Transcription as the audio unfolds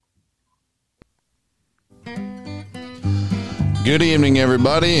Good evening,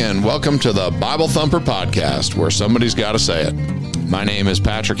 everybody, and welcome to the Bible Thumper Podcast, where somebody's got to say it. My name is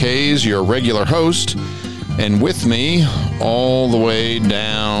Patrick Hayes, your regular host, and with me, all the way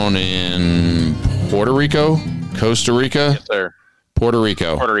down in Puerto Rico, Costa Rica? Yes, sir. Puerto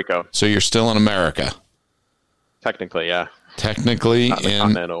Rico. Puerto Rico. So you're still in America? Technically, yeah. Technically in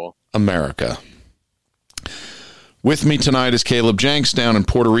continental. America. With me tonight is Caleb Jenks down in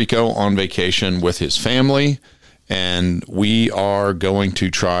Puerto Rico on vacation with his family. And we are going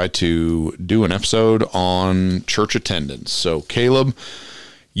to try to do an episode on church attendance. So, Caleb,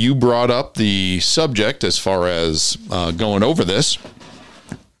 you brought up the subject as far as going over this.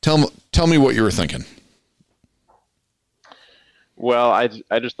 Tell me what you were thinking. Well,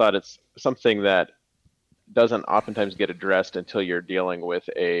 I just thought it's something that doesn't oftentimes get addressed until you're dealing with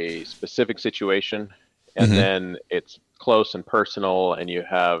a specific situation, and then it's close and personal, and you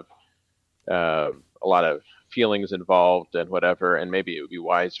have a lot of feelings involved and whatever, and maybe it would be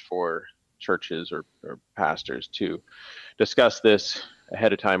wise for churches or pastors to discuss this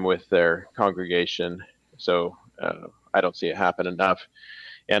ahead of time with their congregation. So I don't see it happen enough.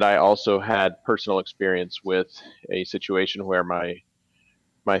 And I also had personal experience with a situation where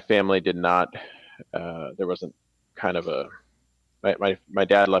my family did not, there wasn't kind of a, my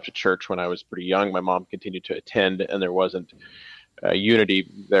dad left a church when I was pretty young. My mom continued to attend, and there wasn't unity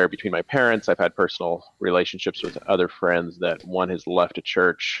there between my parents. I've had personal relationships with other friends that one has left a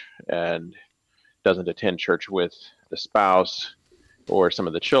church and doesn't attend church with the spouse or some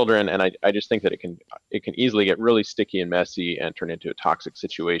of the children. And I just think that it can easily get really sticky and messy and turn into a toxic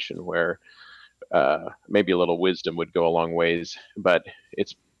situation where maybe a little wisdom would go a long ways. But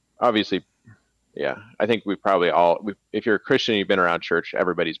it's obviously, yeah, I think we probably if you're a Christian, you've been around church,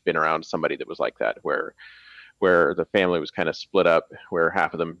 everybody's been around somebody that was like that, where the family was kind of split up, where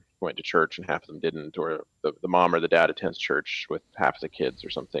half of them went to church and half of them didn't, or the mom or the dad attends church with half the kids or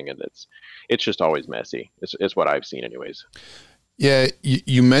something. And it's just always messy. It's what I've seen anyways. Yeah.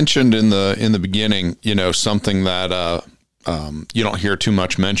 You mentioned in the beginning, something that, you don't hear too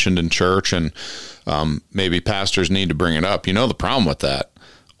much mentioned in church, and maybe pastors need to bring it up. The problem with that,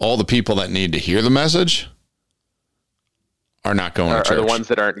 all the people that need to hear the message are not going to church. Are the ones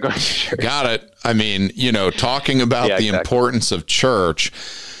that aren't going to church. Got it. I mean, talking about the importance of church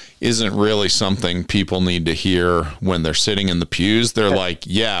isn't really something people need to hear when they're sitting in the pews. They're like,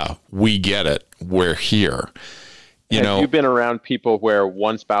 yeah, we get it. We're here. Have you been around people where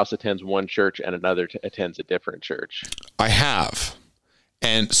one spouse attends one church and another attends a different church? I have.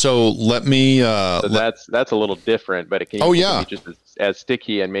 And so let me... that's a little different, but it can be just as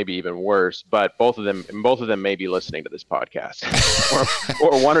sticky and maybe even worse. But both of them may be listening to this podcast,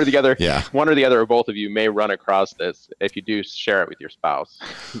 or one or the other. Yeah. One or the other, or both of you may run across this. If you do, share it with your spouse.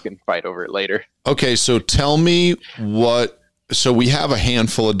 You can fight over it later. Okay, so tell me So we have a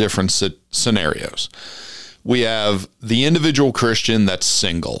handful of different scenarios. We have the individual Christian that's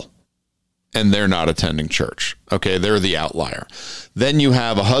single, and they're not attending church. Okay, they're the outlier. Then you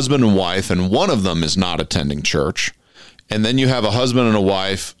have a husband and wife, and one of them is not attending church. And then you have a husband and a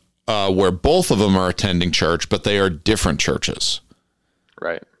wife where both of them are attending church, but they are different churches.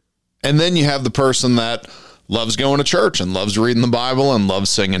 Right. And then you have the person that loves going to church and loves reading the Bible and loves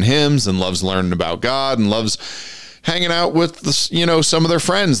singing hymns and loves learning about God and loves hanging out with some of their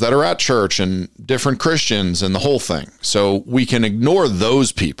friends that are at church and different Christians and the whole thing. So we can ignore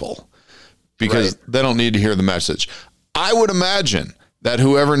those people because they don't need to hear the message. I would imagine that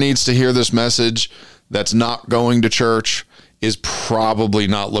whoever needs to hear this message that's not going to church is probably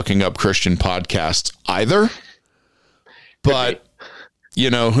not looking up Christian podcasts either. But,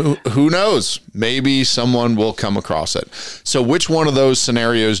 who knows? Maybe someone will come across it. So which one of those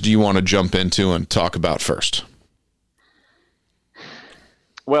scenarios do you want to jump into and talk about first?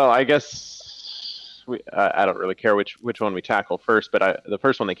 Well, I guess I don't really care which one we tackle first, but the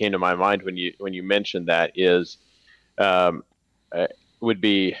first one that came to my mind when you mentioned that is would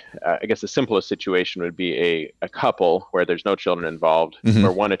be, I guess the simplest situation would be a couple where there's no children involved,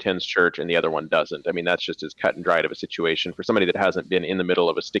 where one attends church and the other one doesn't. I mean, that's just as cut and dried of a situation. For somebody that hasn't been in the middle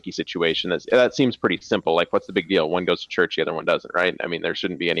of a sticky situation, that seems pretty simple. Like, what's the big deal? One goes to church, the other one doesn't, right? I mean, there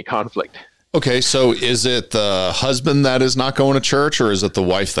shouldn't be any conflict. Okay, so is it the husband that is not going to church, or is it the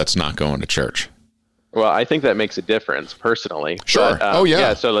wife that's not going to church? Well, I think that makes a difference personally. Sure. But,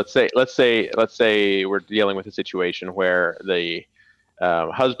 yeah. So let's say we're dealing with a situation where the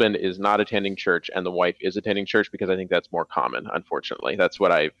husband is not attending church and the wife is attending church, because I think that's more common. Unfortunately, that's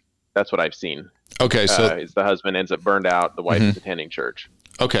what I've seen. Okay, so is the husband ends up burned out, the wife is attending church.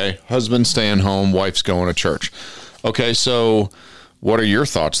 Okay, husband staying home, wife's going to church. Okay, so what are your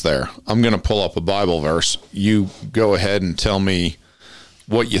thoughts there? I'm going to pull up a Bible verse. You go ahead and tell me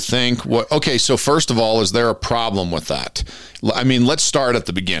what you think. Okay, so first of all, is there a problem with that? I mean, let's start at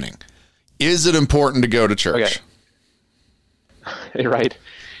the beginning. Is it important to go to church? Okay. Right.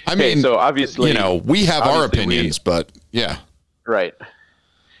 I mean, so obviously, we have our opinions, but yeah. Right.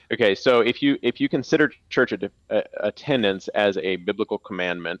 Okay, so if you consider church attendance as a biblical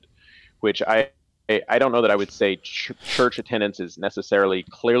commandment, which I don't know that I would say church attendance is necessarily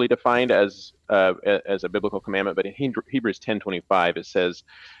clearly defined as a biblical commandment, but in Hebrews 10:25 it says,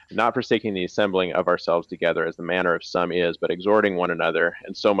 "Not forsaking the assembling of ourselves together, as the manner of some is, but exhorting one another,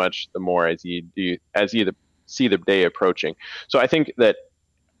 and so much the more as ye see the day approaching." So I think that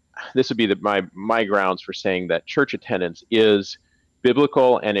this would be my grounds for saying that church attendance is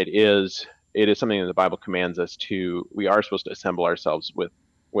biblical, and it is something that the Bible commands us to. We are supposed to assemble ourselves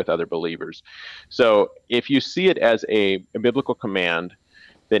with other believers. So if you see it as a biblical command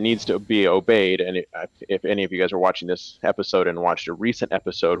that needs to be obeyed, and if any of you guys are watching this episode and watched a recent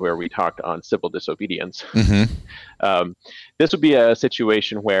episode where we talked on civil disobedience, this would be a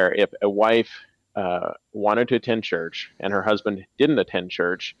situation where if a wife wanted to attend church and her husband didn't attend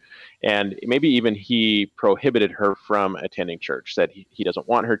church, and maybe even he prohibited her from attending church, said he doesn't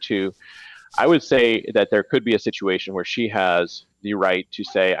want her to, I would say that there could be a situation where she has the right to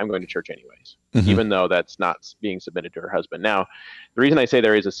say, I'm going to church anyways, even though that's not being submitted to her husband. Now, the reason I say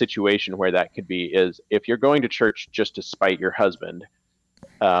there is a situation where that could be is if you're going to church just to spite your husband,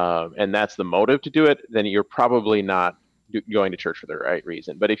 and that's the motive to do it, then you're probably not going to church for the right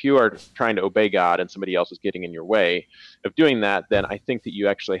reason. But if you are trying to obey God and somebody else is getting in your way of doing that, then I think that you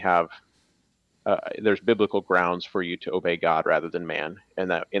actually have there's biblical grounds for you to obey God rather than man, and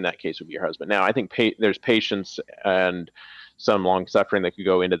that in that case would be your husband. Now, I think there's patience and some long suffering that could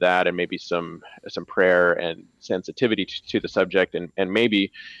go into that, and maybe some prayer and sensitivity to the subject, and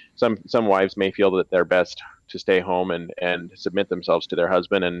maybe some wives may feel that they're best to stay home and submit themselves to their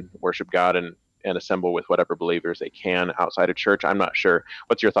husband and worship God and assemble with whatever believers they can outside of church. I'm not sure.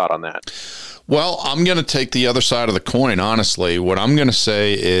 What's your thought on that? Well, I'm going to take the other side of the coin, honestly. What I'm going to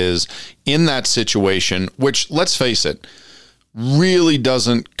say is, in that situation, which, let's face it, really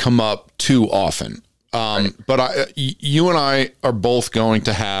doesn't come up too often. Right. But you and I are both going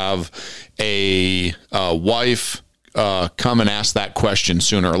to have a wife come and ask that question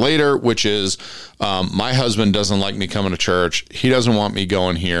sooner or later, which is, my husband doesn't like me coming to church. He doesn't want me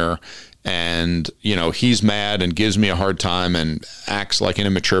going here. And, he's mad and gives me a hard time and acts like an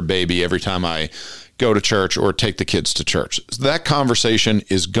immature baby every time I go to church or take the kids to church. So that conversation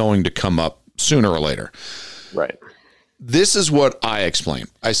is going to come up sooner or later. Right. This is what I explain.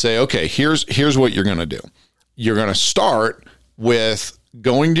 I say, okay, here's what you're going to do. You're going to start with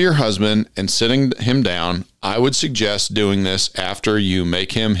going to your husband and sitting him down. I would suggest doing this after you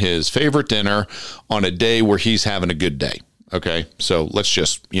make him his favorite dinner on a day where he's having a good day. Okay. So let's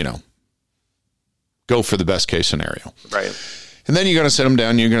just, go for the best case scenario. Right. And then you're going to sit them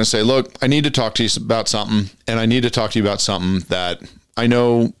down and you're going to say, look, I need to talk to you about something, and I need to talk to you about something that I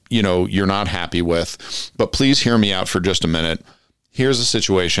know, you're not happy with, but please hear me out for just a minute. Here's the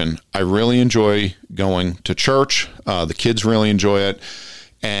situation. I really enjoy going to church. The kids really enjoy it.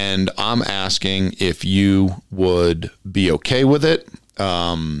 And I'm asking if you would be okay with it.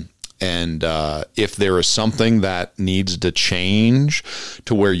 And if there is something that needs to change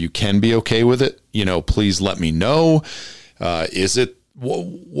to where you can be okay with it, please let me know. Is it,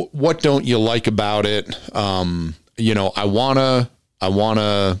 what don't you like about it? I want to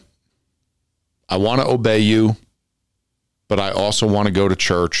obey you, but I also want to go to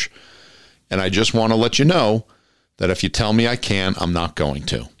church. And I just want to let you know that if you tell me I can, I'm not going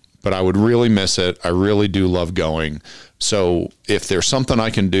to. But I would really miss it. I really do love going. So if there's something I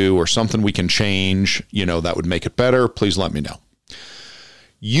can do or something we can change, that would make it better, please let me know.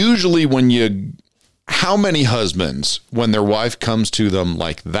 Usually how many husbands, when their wife comes to them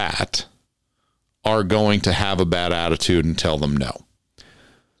like that, are going to have a bad attitude and tell them no?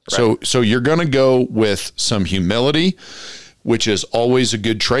 Right. So you're going to go with some humility, which is always a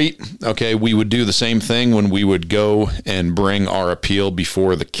good trait. Okay, we would do the same thing when we would go and bring our appeal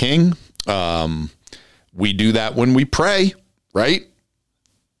before the king. We do that when we pray, right?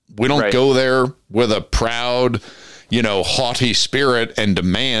 We don't go there with a proud, haughty spirit and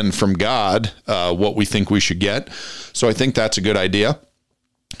demand from God what we think we should get. So I think that's a good idea.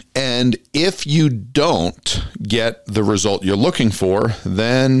 And if you don't get the result you're looking for,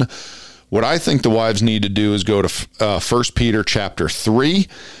 then what I think the wives need to do is go to 1 Peter chapter 3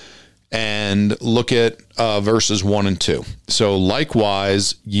 and look at verses 1 and 2. So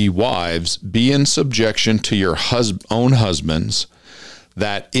likewise, ye wives, be in subjection to your own husbands,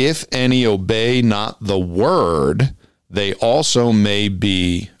 that if any obey not the word, they also may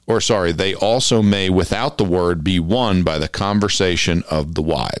without the word be won by the conversation of the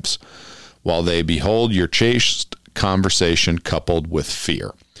wives, while they behold your chaste conversation coupled with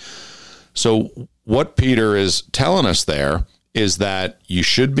fear. So what Peter is telling us there is that you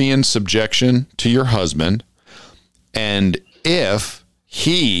should be in subjection to your husband, and if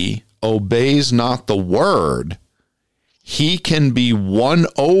he obeys not the word, he can be won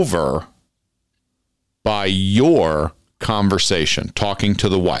over by your conversation, talking to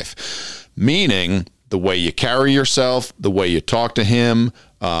the wife, meaning the way you carry yourself, the way you talk to him,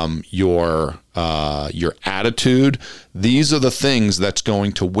 your attitude. These are the things that's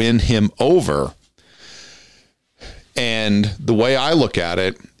going to win him over. And the way I look at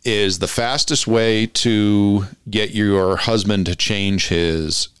it is the fastest way to get your husband to change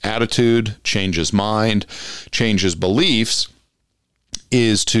his attitude, change his mind, change his beliefs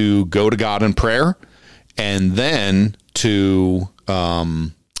is to go to God in prayer, and then to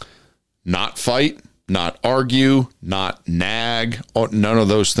not fight, not argue, not nag. None of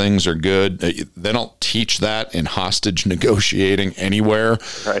those things are good. They don't teach that in hostage negotiating anywhere.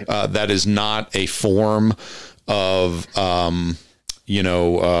 Right. That is not a form of, when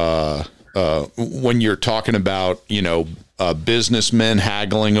you're talking about, businessmen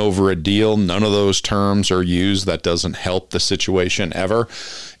haggling over a deal, none of those terms are used. That doesn't help the situation ever.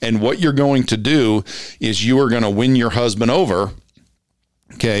 And what you're going to do is you are going to win your husband over,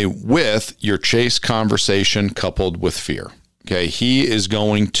 okay, with your chaste conversation coupled with fear. Okay, he is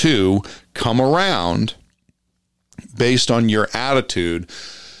going to come around based on your attitude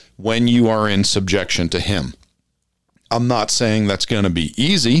when you are in subjection to him. I'm not saying that's going to be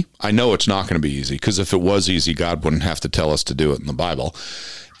easy. I know it's not going to be easy, because if it was easy, God wouldn't have to tell us to do it in the Bible.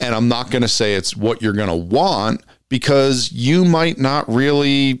 And I'm not going to say it's what you're going to want, because you might not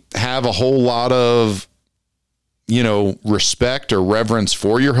really have a whole lot of, respect or reverence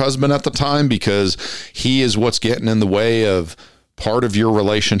for your husband at the time, because he is what's getting in the way of part of your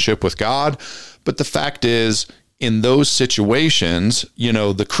relationship with God. But the fact is, in those situations,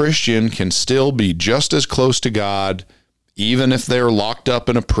 the Christian can still be just as close to God, even if they're locked up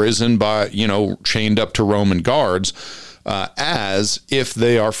in a prison by, chained up to Roman guards, as if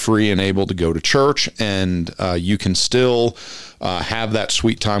they are free and able to go to church. And you can still have that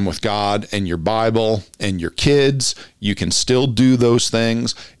sweet time with God and your Bible and your kids. You can still do those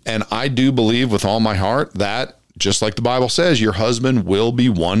things. And I do believe with all my heart that, just like the Bible says, your husband will be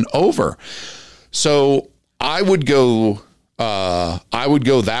won over. So I would go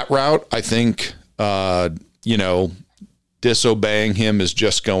that route. I think, disobeying him is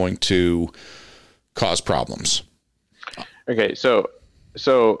just going to cause problems. Okay. So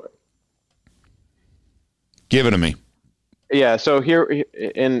give it to me. Yeah. So here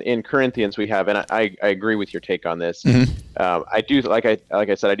in Corinthians we have, and I agree with your take on this. Mm-hmm. I do, like I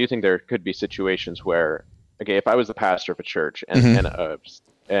said, I do think there could be situations where, okay, if I was the pastor of a church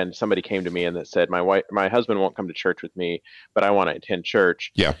and somebody came to me and that said, my husband won't come to church with me, but I want to attend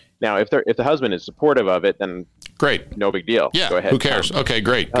church. Yeah. Now, if the husband is supportive of it, then great, no big deal. Yeah. Go ahead. Who cares? Okay,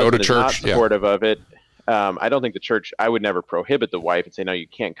 great. Go to church. Not supportive of it. I don't think the church. I would never prohibit the wife and say, no, you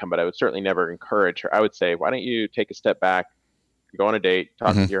can't come. But I would certainly never encourage her. I would say, why don't you take a step back, go on a date,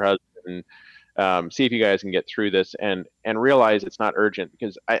 talk with your husband, and see if you guys can get through this, and realize it's not urgent.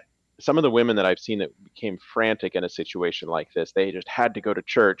 Because some of the women that I've seen that became frantic in a situation like this, they just had to go to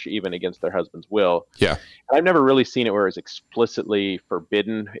church even against their husband's will. Yeah. And I've never really seen it where it was explicitly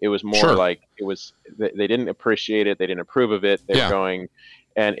forbidden. It was more like it was, they didn't appreciate it. They didn't approve of it. They were going,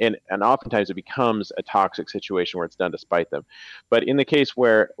 and oftentimes it becomes a toxic situation where it's done despite them. But in the case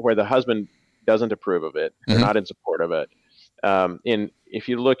where the husband doesn't approve of it, they're not in support of it. If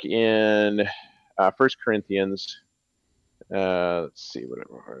you look in 1 Corinthians, let's see, where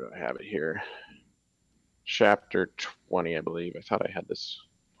do I have it here? Chapter 20, I believe. I thought I had this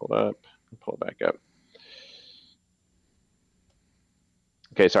pulled up. I'll pull it back up.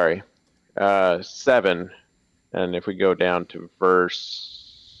 Okay, sorry. 7. And if we go down to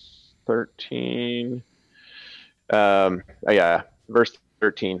verse 13. Verse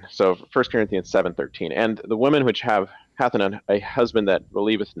 13. So 1 Corinthians 7:13. And the women which hath a husband that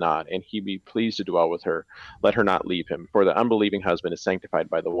believeth not, and he be pleased to dwell with her, let her not leave him. For the unbelieving husband is sanctified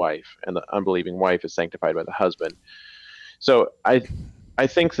by the wife, and the unbelieving wife is sanctified by the husband. So I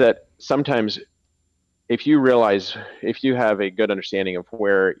think that sometimes if you have a good understanding of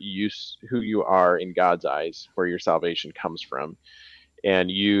who you are in God's eyes, where your salvation comes from,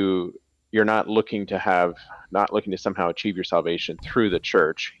 and you you're not looking to somehow achieve your salvation through the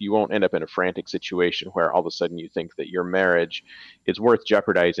church, you won't end up in a frantic situation where all of a sudden you think that your marriage is worth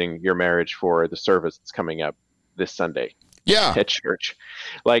jeopardizing your marriage for the service that's coming up this Sunday. Yeah. At church.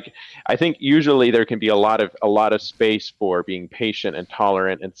 Like, I think usually there can be a lot of space for being patient and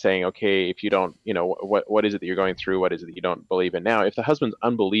tolerant and saying, okay, if you don't, what is it that you're going through? What is it that you don't believe in? Now, if the husband's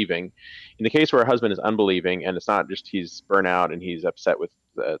unbelieving, in the case where a husband is unbelieving, and it's not just he's burnt out and he's upset with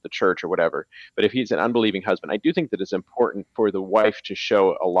the church or whatever, but if he's an unbelieving husband, I do think that it's important for the wife to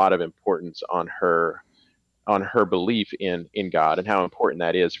show a lot of importance on her belief in God and how important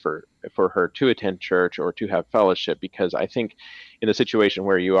that is for her to attend church or to have fellowship. Because I think in the situation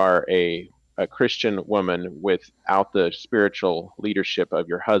where you are a Christian woman without the spiritual leadership of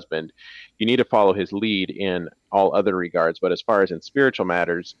your husband, you need to follow his lead in all other regards. But as far as in spiritual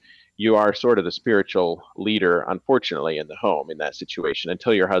matters, you are sort of the spiritual leader, unfortunately, in the home in that situation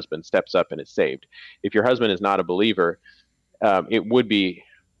until your husband steps up and is saved. If your husband is not a believer, it would be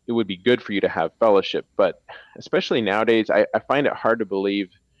good for you to have fellowship. But especially nowadays, I find it hard to believe.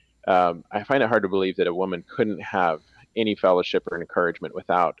 That a woman couldn't have any fellowship or encouragement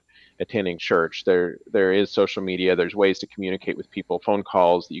without attending church. There is social media. There's ways to communicate with people, phone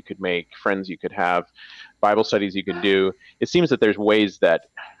calls that you could make, friends you could have, Bible studies you could do. It seems that there's ways that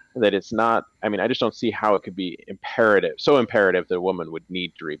it's not. I mean, I just don't see how it could be so imperative that a woman would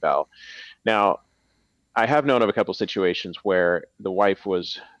need to rebel. Now, I have known of a couple situations where the wife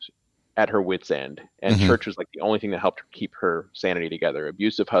was at her wit's end, and church was like the only thing that helped her keep her sanity together.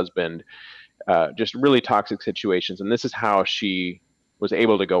 Abusive husband, just really toxic situations. And this is how she was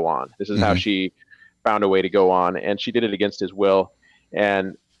able to go on. This is how she found a way to go on, and she did it against his will.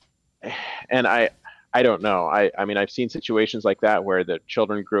 And I don't know. I mean, I've seen situations like that where the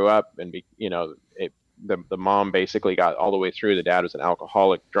children grew up and, the mom basically got all the way through. The dad was an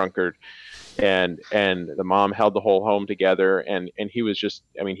alcoholic, drunkard, and the mom held the whole home together. And he was just,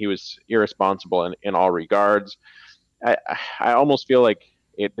 he was irresponsible in all regards. I almost feel like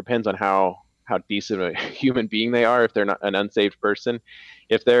it depends on how decent a human being they are. If they're not an unsaved person,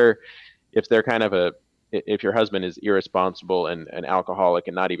 if they're kind of if your husband is irresponsible and an alcoholic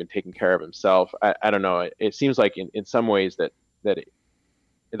and not even taking care of himself, I don't know. It seems like in some ways that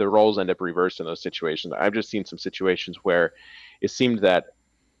the roles end up reversed in those situations. I've just seen some situations where it seemed that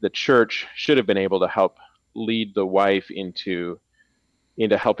the church should have been able to help lead the wife into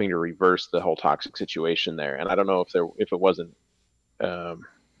helping to reverse the whole toxic situation there. And I don't know if it wasn't.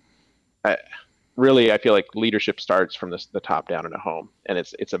 I feel like leadership starts from the top down in a home, and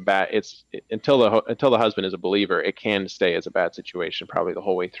until the husband is a believer, it can stay as a bad situation probably the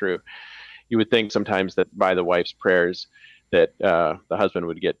whole way through. You would think sometimes that by the wife's prayers that the husband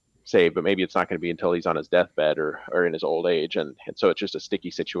would get saved, but maybe it's not going to be until he's on his deathbed or in his old age, and so it's just a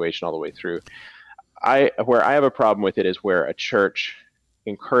sticky situation all the way through. Where I have a problem with it is where a church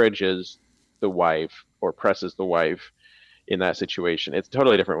encourages the wife or presses the wife in that situation. It's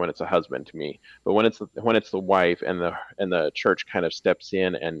totally different when it's a husband to me, but when it's the wife and the church kind of steps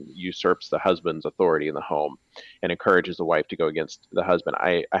in and usurps the husband's authority in the home and encourages the wife to go against the husband,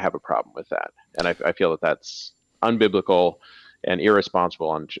 I have a problem with that, and I feel that that's unbiblical and irresponsible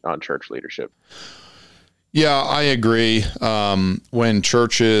on church leadership. Yeah, I agree. When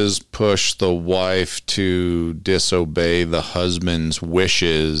churches push the wife to disobey the husband's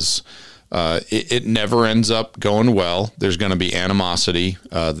wishes, it never ends up going well. There's going to be animosity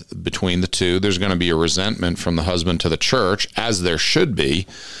between the two. There's going to be a resentment from the husband to the church, as there should be.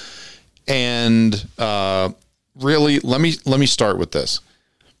 And really, let me start with this.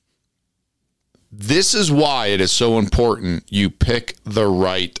 This is why it is so important you pick the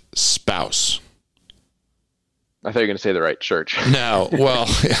right spouse. I thought you were going to say the right church. No, well,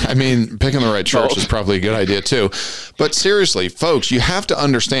 picking the right church is probably a good idea too. But seriously, folks, you have to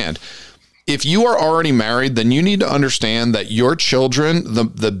understand, if you are already married, then you need to understand that your children,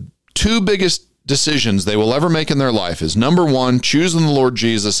 the two biggest decisions they will ever make in their life is, number one, choosing the Lord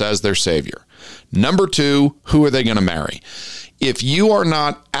Jesus as their Savior. Number two, who are they going to marry? If you are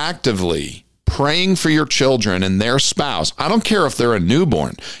not actively praying for your children and their spouse, I don't care if they're a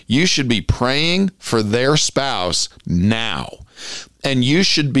newborn, you should be praying for their spouse now. And you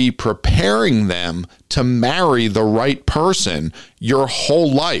should be preparing them to marry the right person your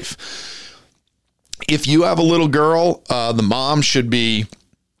whole life. If you have a little girl, the mom should be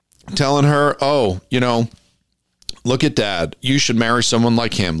telling her, Look at dad. You should marry someone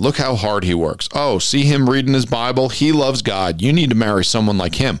like him. Look how hard he works. Oh, see him reading his Bible. He loves God. You need to marry someone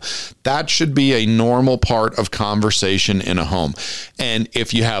like him. That should be a normal part of conversation in a home. And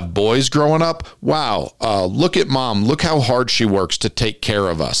if you have boys growing up, wow, look at mom. Look how hard she works to take care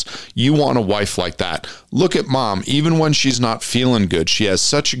of us. You want a wife like that. Look at mom. Even when she's not feeling good, she has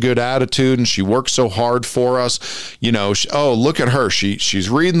such a good attitude and she works so hard for us. You know, oh, look at her. She's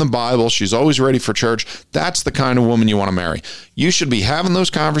reading the Bible. She's always ready for church. That's the kind of woman you want to marry. You should be having those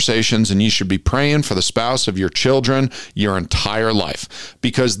conversations and you should be praying for the spouse of your children your entire life,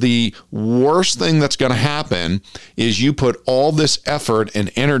 because the worst thing that's going to happen is you put all this effort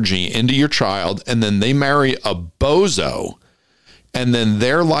and energy into your child and then they marry a bozo, and then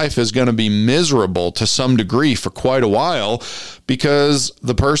their life is going to be miserable to some degree for quite a while because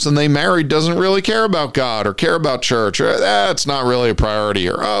the person they married doesn't really care about God or care about church, or that's not really a priority,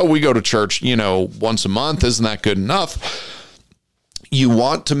 or, oh, we go to church, once a month. Isn't that good enough? You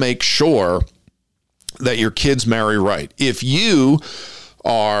want to make sure that your kids marry right. If you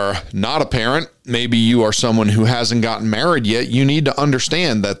are not a parent, maybe you are someone who hasn't gotten married yet, you need to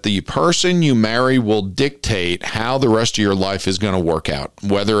understand that the person you marry will dictate how the rest of your life is going to work out,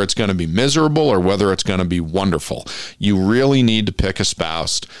 whether it's going to be miserable or whether it's going to be wonderful. You really need to pick a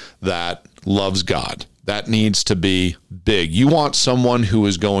spouse that loves God. That needs to be big. You want someone who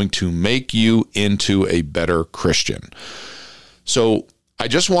is going to make you into a better Christian. So I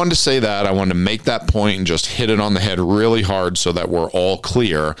just wanted to say that. I wanted to make that point and just hit it on the head really hard so that we're all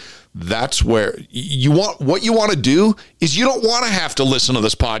clear. That's where what you want to do is you don't want to have to listen to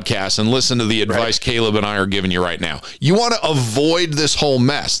this podcast and listen to the advice Caleb and I are giving you right now. You want to avoid this whole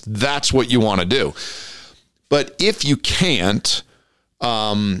mess. That's what you want to do. But if you can't,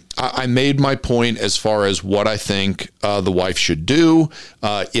 I made my point as far as what I think the wife should do.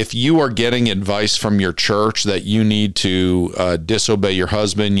 If you are getting advice from your church that you need to disobey your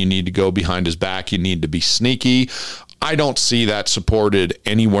husband, you need to go behind his back, you need to be sneaky, I don't see that supported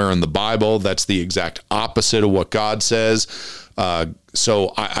anywhere in the Bible. That's the exact opposite of what God says.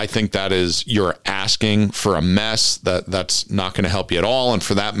 So I think that is, you're asking for a mess that's not going to help you at all. And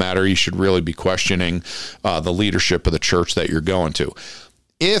for that matter, you should really be questioning the leadership of the church that you're going to.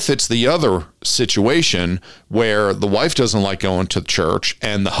 If it's the other situation where the wife doesn't like going to church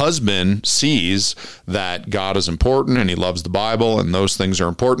and the husband sees that God is important and he loves the Bible and those things are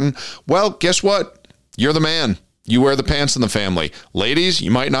important, well, guess what? You're the man. You wear the pants in the family. Ladies, you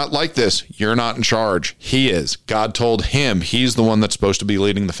might not like this. You're not in charge. He is. God told him he's the one that's supposed to be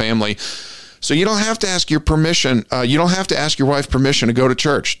leading the family. So you don't have to ask your permission. You don't have to ask your wife permission to go to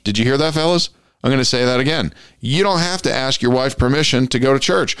church. Did you hear that, fellas? I'm going to say that again. You don't have to ask your wife permission to go to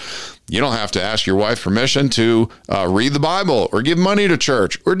church. You don't have to ask your wife permission to read the Bible or give money to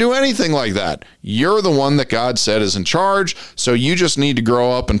church or do anything like that. You're the one that God said is in charge, so you just need to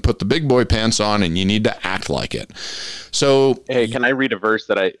grow up and put the big boy pants on, and you need to act like it. So, hey, can I read a verse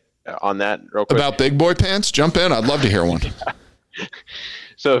on that real quick? About big boy pants? Jump in. I'd love to hear one.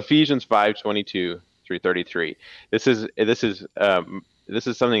 So Ephesians 5:22-33. This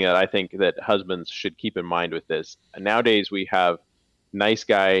is something that I think that husbands should keep in mind with this. Nowadays, we have nice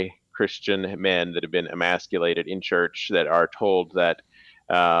guy Christian men that have been emasculated in church that are told that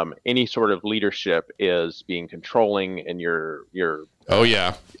any sort of leadership is being controlling and you're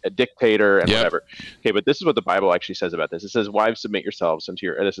a dictator and whatever. Okay, but this is what the Bible actually says about this. It says, "Wives, submit yourselves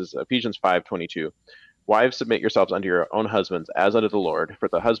this is Ephesians 5:22. Wives, submit yourselves unto your own husbands as unto the Lord, for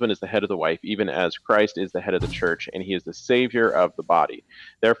the husband is the head of the wife, even as Christ is the head of the church, and he is the Savior of the body.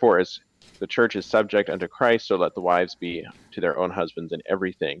 Therefore, as the church is subject unto Christ, so let the wives be to their own husbands in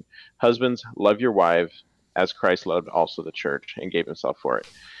everything. Husbands, love your wives as Christ loved also the church and gave himself for it."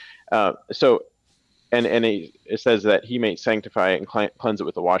 It says that he may sanctify and cleanse it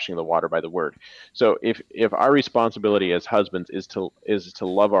with the washing of the water by the word. So if our responsibility as husbands is to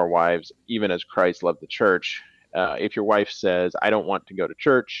love our wives even as Christ loved the church, if your wife says, "I don't want to go to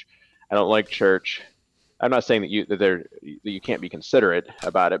church, I don't like church," I'm not saying that you can't be considerate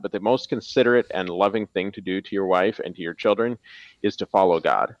about it, but the most considerate and loving thing to do to your wife and to your children is to follow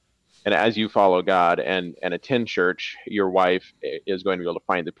God. And as you follow God and attend church, your wife is going to be able to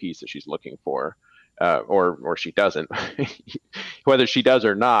find the peace that she's looking for. Or she doesn't. Whether she does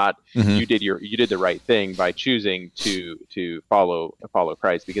or not, you did the right thing by choosing to follow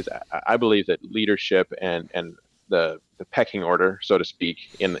Christ, because I believe that leadership and the pecking order, so to speak,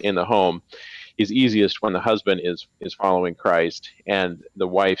 in the home is easiest when the husband is following Christ and the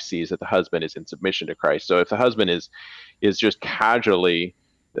wife sees that the husband is in submission to Christ. So if the husband is just casually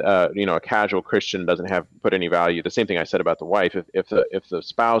a casual Christian doesn't put any value. The same thing I said about the wife. If the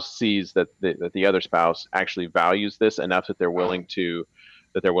spouse sees that the other spouse actually values this enough that they're willing to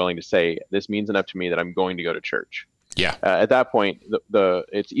say, this means enough to me that I'm going to go to church. Yeah. At that point,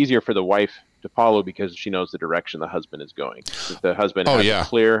 it's easier for the wife to follow because she knows the direction the husband is going. If the husband has a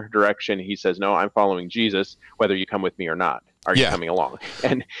clear direction, he says, no, I'm following Jesus, whether you come with me or not. Are you coming along?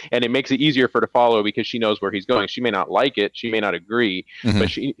 And it makes it easier for her to follow because she knows where he's going. She may not like it, she may not agree, but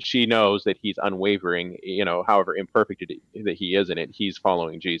she knows that he's unwavering, however imperfect that he is in it, he's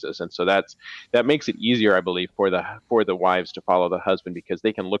following Jesus. And so that makes it easier, I believe, for the wives to follow the husband because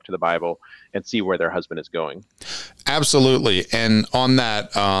they can look to the Bible and see where their husband is going. Absolutely. And on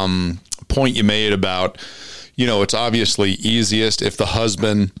that point you made about, it's obviously easiest if the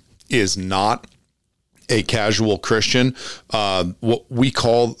husband is not a casual Christian. What we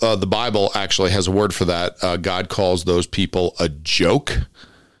call, the Bible actually has a word for that. God calls those people a joke.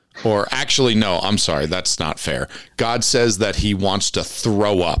 Or actually, no, I'm sorry, that's not fair. God says that he wants to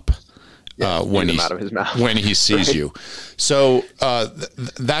throw up when out of his mouth. when he sees you. So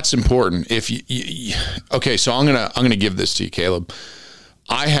that's important. If you okay, so I'm gonna give this to you, Caleb.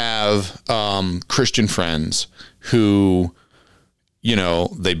 I have Christian friends who,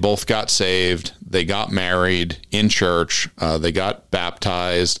 they both got saved, they got married in church, they got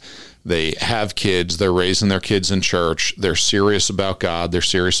baptized, they have kids, they're raising their kids in church, they're serious about God, they're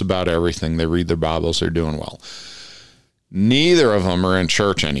serious about everything, they read their Bibles, they're doing well. Neither of them are in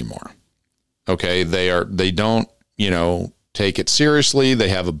church anymore. Okay, they don't, take it seriously. They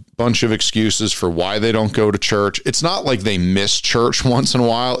have a bunch of excuses for why they don't go to church. It's not like they miss church once in a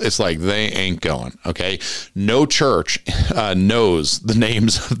while. It's like they ain't going, okay? No church knows the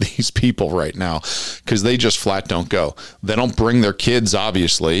names of these people right now because they just flat don't go. They don't bring their kids,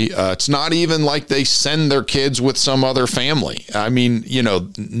 obviously. It's not even like they send their kids with some other family. I mean,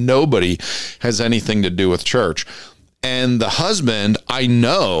 nobody has anything to do with church. And the husband, I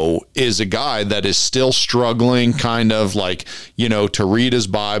know, is a guy that is still struggling kind of like, to read his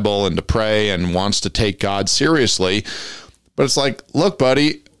Bible and to pray and wants to take God seriously. But it's like, look,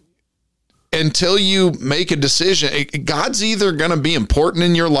 buddy, until you make a decision, God's either going to be important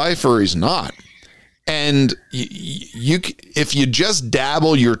in your life or he's not. And if you just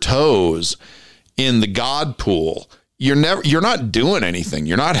dabble your toes in the God pool, you're not doing anything.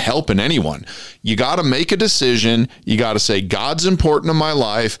 You're not helping anyone. You got to make a decision. You got to say, God's important in my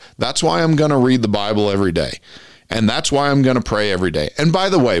life. That's why I'm going to read the Bible every day. And that's why I'm going to pray every day. And by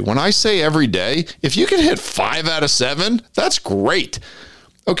the way, when I say every day, if you can hit 5 out of 7, that's great.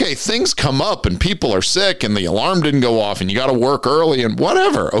 Okay, things come up and people are sick and the alarm didn't go off and you got to work early and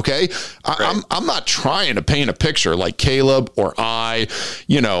whatever, okay? Right. I'm not trying to paint a picture like Caleb or I,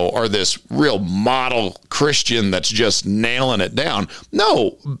 are this real model Christian that's just nailing it down.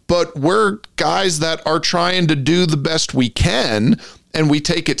 No, but we're guys that are trying to do the best we can and we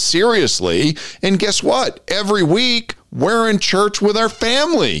take it seriously. And guess what? Every week we're in church with our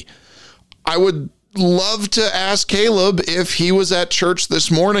family. I would love to ask Caleb if he was at church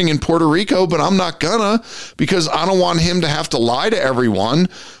this morning in Puerto Rico, but I'm not gonna because I don't want him to have to lie to everyone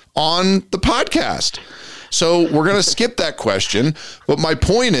on the podcast. So we're going to skip that question. But my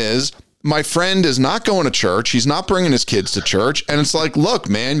point is, my friend is not going to church. He's not bringing his kids to church. And it's like, look,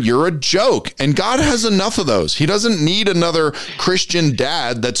 man, you're a joke. And God has enough of those. He doesn't need another Christian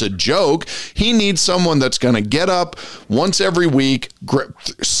dad that's a joke. He needs someone that's going to get up once every week,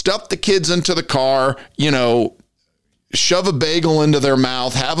 stuff the kids into the car, shove a bagel into their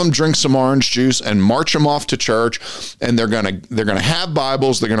mouth, have them drink some orange juice and march them off to church. And they're going to have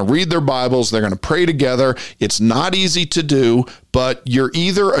Bibles. They're going to read their Bibles. They're going to pray together. It's not easy to do, but you're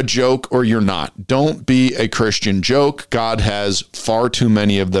either a joke or you're not. Don't be a Christian joke. God has far too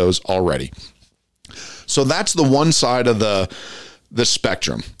many of those already. So that's the one side of the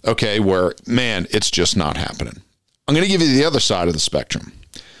spectrum, okay, where, man, it's just not happening. I'm going to give you the other side of the spectrum.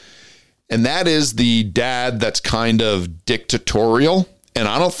 And that is the dad that's kind of dictatorial. And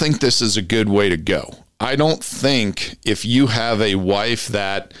I don't think this is a good way to go. I don't think if you have a wife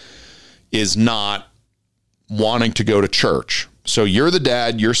that is not wanting to go to church. So you're the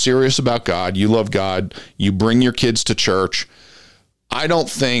dad, you're serious about God, you love God, you bring your kids to church. I don't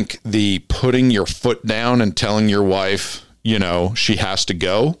think the putting your foot down and telling your wife, she has to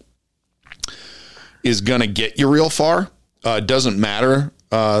go is going to get you real far. It doesn't matter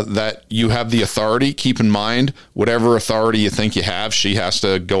that you have the authority. Keep in mind, whatever authority you think you have, she has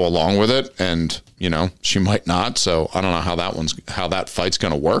to go along with it. And, she might not. So I don't know how that fight's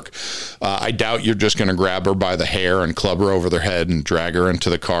going to work. I doubt you're just going to grab her by the hair and club her over their head and drag her into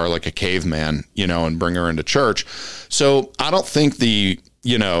the car like a caveman, and bring her into church. So I don't think the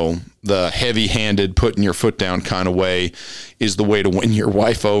the heavy-handed, putting your foot down kind of way is the way to win your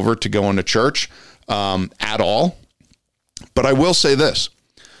wife over to going to church at all. But I will say this.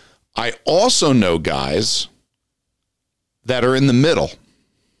 I also know guys that are in the middle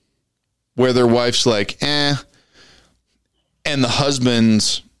where their wife's like, and the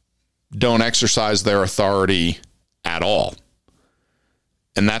husbands don't exercise their authority at all.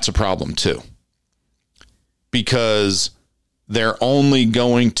 And that's a problem too. Because they're only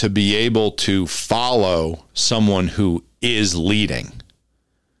going to be able to follow someone who is leading.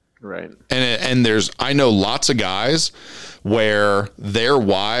 Right. And I know lots of guys where their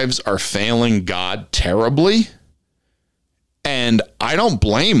wives are failing God terribly. And I don't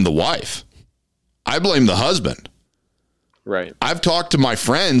blame the wife. I blame the husband. Right. I've talked to my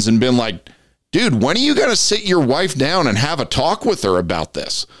friends and been like, dude, when are you going to sit your wife down and have a talk with her about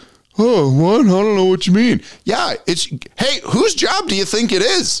this? Oh, what? I don't know what you mean. Yeah, hey, whose job do you think it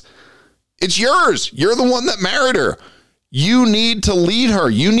is? It's yours. You're the one that married her. You need to lead her.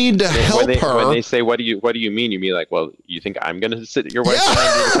 You need to help her. When they say, what do you mean? You mean like, well, you think I'm going to sit your wife down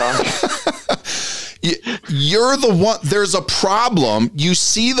and talk? You're the one. There's a problem. You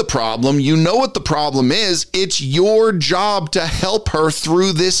see the problem. You know what the problem is. It's your job to help her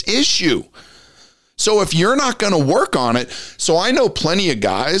through this issue. So if you're not going to work on it, so I know plenty of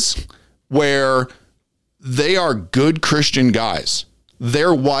guys where they are good Christian guys.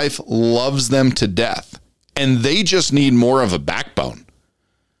 Their wife loves them to death, and they just need more of a backbone.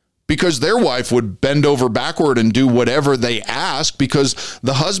 Because their wife would bend over backward and do whatever they ask because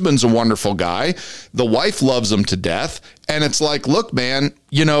the husband's a wonderful guy. The wife loves him to death. And it's like, look, man,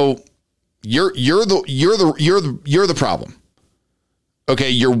 you're the problem. Okay,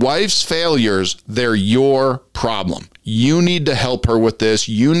 your wife's failures, they're your problem. You need to help her with this.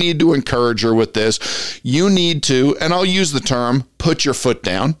 You need to encourage her with this. You need to, and I'll use the term, put your foot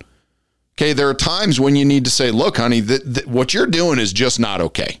down. Okay, there are times when you need to say, look, honey, what you're doing is just not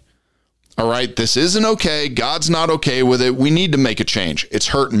okay. All right, this isn't okay. God's not okay with it. We need to make a change. It's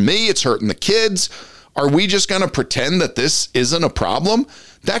hurting me. It's hurting the kids. Are we just going to pretend that this isn't a problem?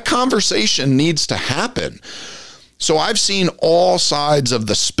 That conversation needs to happen. So I've seen all sides of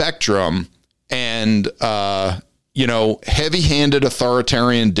the spectrum and, heavy-handed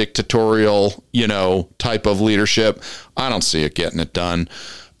authoritarian, dictatorial, type of leadership. I don't see it getting it done.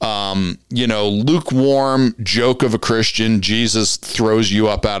 Lukewarm joke of a Christian. Jesus throws you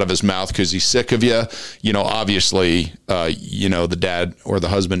up out of his mouth because he's sick of you. Obviously, the dad or the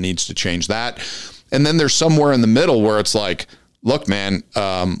husband needs to change that. And then there's somewhere in the middle where it's like, look, man,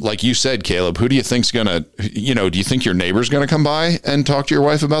 like you said, Caleb, who do you think's going to, do you think your neighbor's going to come by and talk to your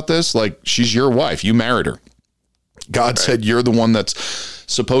wife about this? Like, she's your wife. You married her. God said you're the one that's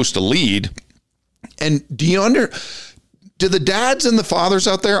supposed to lead. And do the dads and the fathers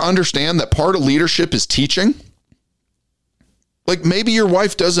out there understand that part of leadership is teaching? Like, maybe your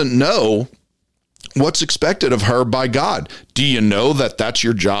wife doesn't know what's expected of her by God. Do you know that that's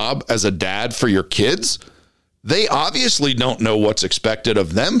your job as a dad for your kids? They obviously don't know what's expected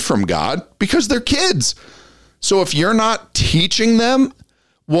of them from God because they're kids. So if you're not teaching them,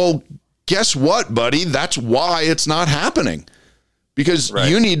 well, guess what, buddy? That's why it's not happening. Because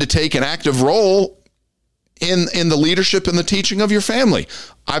you need to take an active role in the leadership and the teaching of your family.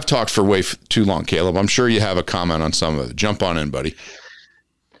 I've talked for way too long, Caleb. I'm sure you have a comment on some of it. Jump on in, buddy.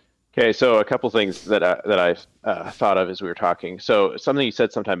 Okay, so a couple things that I thought of as we were talking. So something you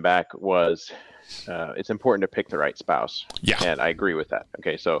said sometime back was it's important to pick the right spouse. Yeah. And I agree with that.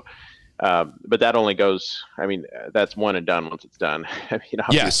 Okay, so but that only goes, that's one and done once it's done.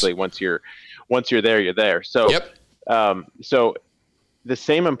 Obviously, once you're there, you're there. So, so the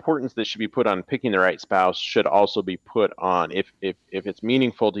same importance that should be put on picking the right spouse should also be put on if it's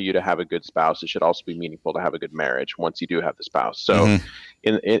meaningful to you to have a good spouse, it should also be meaningful to have a good marriage once you do have the spouse. So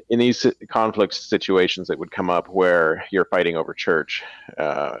in these conflict situations that would come up where you're fighting over church,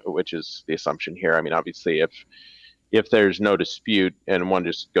 which is the assumption here. Obviously if there's no dispute and one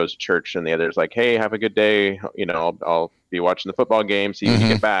just goes to church and the other's like, hey, have a good day. I'll be watching the football game, see you when you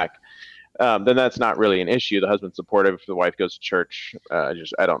get back. Then that's not really an issue. The husband's supportive. If the wife goes to church, I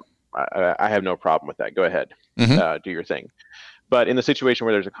have no problem with that. Go ahead, do your thing. But in the situation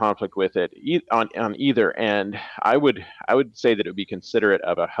where there's a conflict with it on either end, I would say that it would be considerate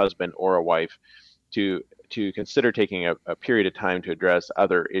of a husband or a wife to consider taking a period of time to address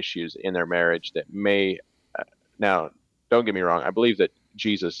other issues in their marriage that may. Now, don't get me wrong. I believe that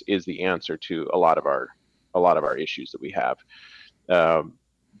Jesus is the answer to a lot of our issues that we have.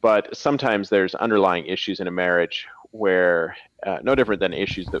 But sometimes there's underlying issues in a marriage where no different than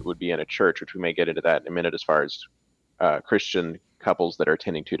issues that would be in a church, which we may get into that in a minute as far as Christian couples that are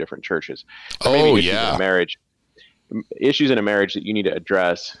attending two different churches. There may be issues in a marriage, issues in a marriage that you need to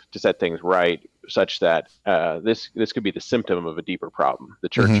address to set things right, such that this could be the symptom of a deeper problem. The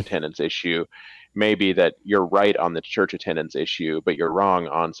church attendance issue may be that you're right on the church attendance issue, but you're wrong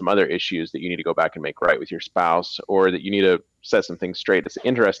on some other issues that you need to go back and make right with your spouse, or that you need to set some things straight. It's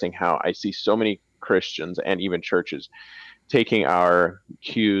interesting how I see so many Christians and even churches taking our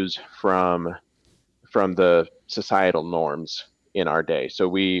cues from the societal norms in our day. So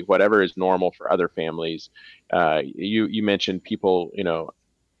whatever is normal for other families, you mentioned people,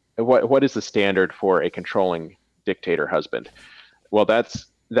 what is the standard for a controlling dictator husband? Well, that's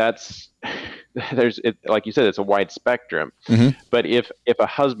like you said, it's a wide spectrum. But if a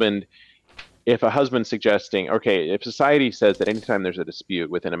husband suggesting, okay, if society says that anytime there's a dispute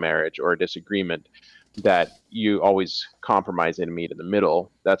within a marriage or a disagreement, that you always compromise and meet in the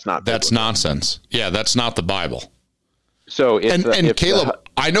middle, that's nonsense. Yeah, that's not the Bible. So if Caleb,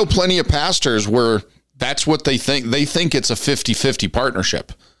 I know plenty of pastors where that's what they think. They think it's a 50-50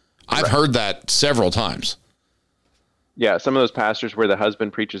 partnership. I've heard that several times. Yeah, some of those pastors where the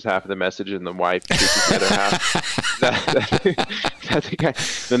husband preaches half of the message and the wife preaches the other half. That's the guy.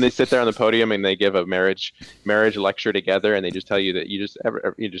 Then they sit there on the podium and they give a marriage lecture together, and they just tell you that you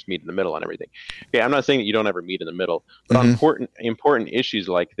just meet in the middle on everything. Okay, I'm not saying that you don't ever meet in the middle, but on important issues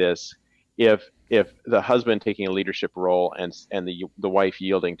like this, if the husband taking a leadership role and the wife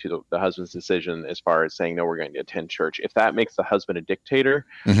yielding to the husband's decision as far as saying, no, we're going to attend church, if that makes the husband a dictator,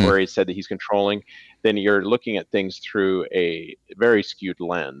 where he said that he's controlling, then you're looking at things through a very skewed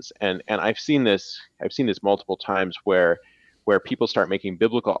lens. And I've seen this multiple times where people start making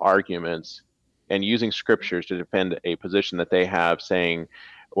biblical arguments and using scriptures to defend a position that they have, saying,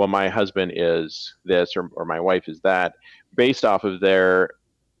 well, my husband is this or my wife is that, based off of their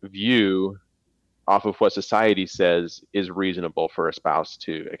view, off of what society says is reasonable for a spouse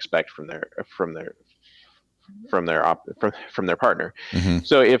to expect from their partner.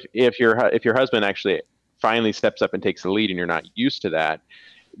 So if your husband actually finally steps up and takes the lead, and you're not used to that,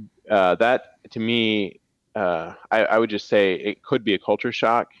 that to me, I would just say it could be a culture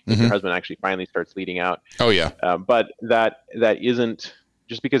shock if your husband actually finally starts leading out. Oh yeah. But that isn't,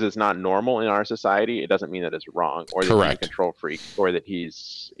 just because it's not normal in our society, it doesn't mean that it's wrong, or that he's a control freak, or that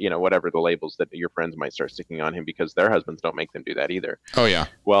he's, whatever the labels that your friends might start sticking on him, because their husbands don't make them do that either. Oh yeah.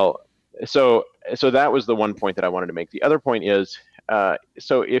 Well, so that was the one point that I wanted to make. The other point is,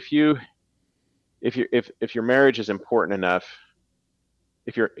 so if your marriage is important enough,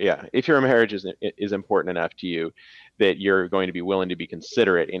 if your marriage is important enough to you that you're going to be willing to be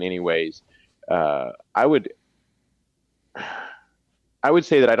considerate in any ways, I would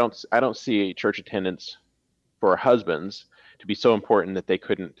say that I don't see church attendance for husbands to be so important that they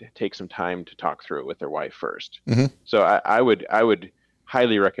couldn't take some time to talk through it with their wife first. So I would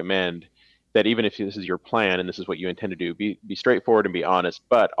highly recommend that, even if this is your plan and this is what you intend to do, be straightforward and be honest,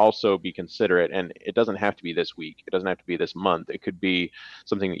 but also be considerate. And it doesn't have to be this week. It doesn't have to be this month. It could be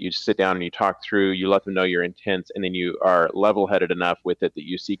something that you sit down and you talk through, you let them know your intents, and then you are level-headed enough with it that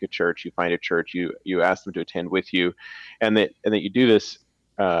you seek a church, you find a church, you ask them to attend with you, and that you do this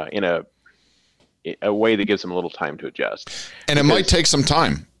in a way that gives them a little time to adjust. And it might take some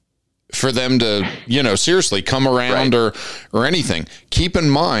time for them to, seriously come around or anything. Keep in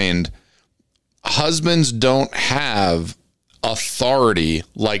mind, husbands don't have authority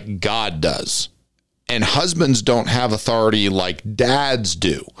like God does. And husbands don't have authority like dads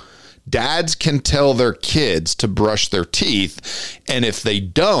do. Dads can tell their kids to brush their teeth, and if they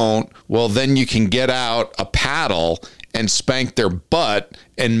don't, well, then you can get out a paddle and spank their butt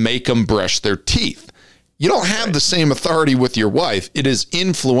and make them brush their teeth. You don't have the same authority with your wife. It is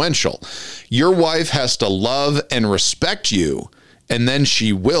influential. Your wife has to love and respect you, and then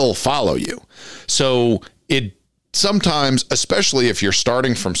she will follow you. So it sometimes, especially if you're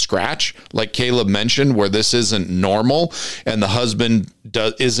starting from scratch, like Caleb mentioned, where this isn't normal and the husband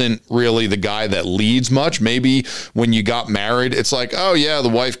isn't really the guy that leads much. Maybe when you got married, it's like, oh yeah, the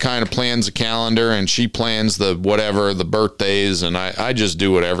wife kind of plans a calendar and she plans the birthdays, and I just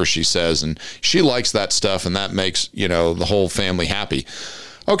do whatever she says, and she likes that stuff, and that makes, the whole family happy.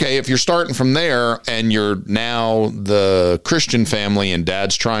 Okay, if you're starting from there and you're now the Christian family and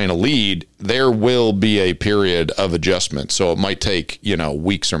dad's trying to lead, there will be a period of adjustment. So it might take,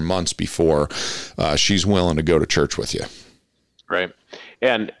 weeks or months before she's willing to go to church with you. Right.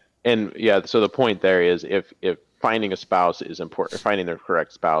 And yeah, so the point there is, if finding a spouse is important, finding the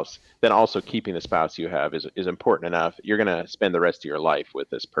correct spouse, then also keeping the spouse you have is important enough. You're going to spend the rest of your life with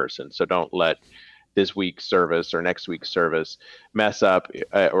this person. So don't let this week's service or next week's service mess up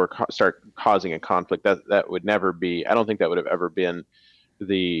or start causing a conflict. That would never be. I don't think that would have ever been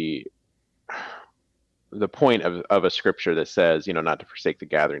the point of a scripture that says, not to forsake the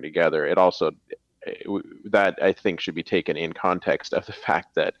gathering together. It also, that I think should be taken in context of the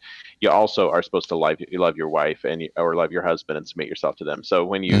fact that you also are supposed to love your wife or love your husband and submit yourself to them. So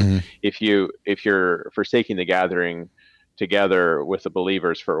when if you're forsaking the gathering together with the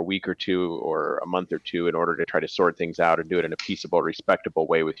believers for a week or two or a month or two in order to try to sort things out and do it in a peaceable, respectable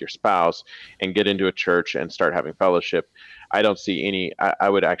way with your spouse and get into a church and start having fellowship, I don't see any. I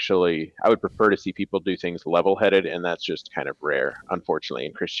would prefer to see people do things level-headed, and that's just kind of rare, unfortunately,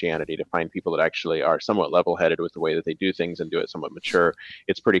 in Christianity, to find people that actually are somewhat level-headed with the way that they do things and do it somewhat mature.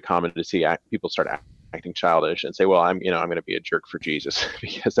 It's pretty common to see people start acting childish and say, well, I'm going to be a jerk for Jesus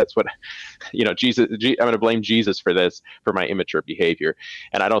because that's what, Jesus, I'm going to blame Jesus for this, for my immature behavior.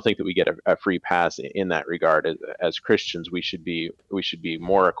 And I don't think that we get a free pass in that regard. As Christians, we should be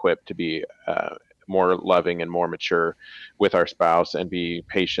more equipped to be more loving and more mature with our spouse and be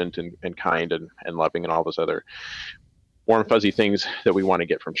patient and kind and loving and all those other warm, fuzzy things that we want to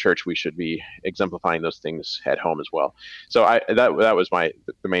get from church. We should be exemplifying those things at home as well. So that was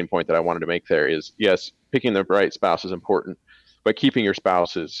the main point that I wanted to make there is, yes, picking the right spouse is important, but keeping your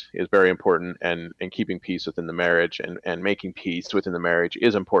spouse is very important, and keeping peace within the marriage and making peace within the marriage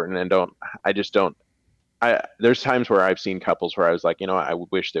is important. And there's times where I've seen couples where I was like, I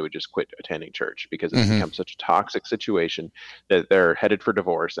wish they would just quit attending church because it's become such a toxic situation that they're headed for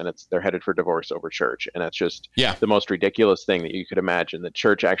divorce, and they're headed for divorce over church. And that's just the most ridiculous thing that you could imagine, that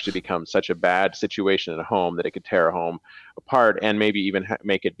church actually becomes such a bad situation in a home that it could tear a home apart and maybe even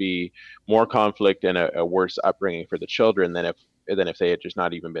make it be more conflict and a worse upbringing for the children than if they had just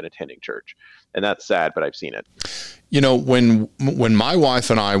not even been attending church. And that's sad, but I've seen it. When my wife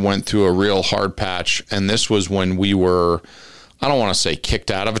and I went through a real hard patch, and this was when we were, I don't want to say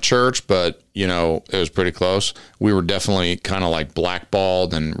kicked out of a church, but, it was pretty close. We were definitely kind of like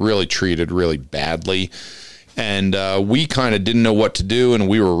blackballed and really treated really badly. And we kind of didn't know what to do, and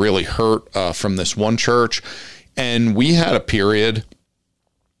we were really hurt from this one church. And we had a period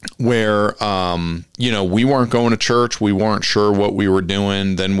where, we weren't going to church. We weren't sure what we were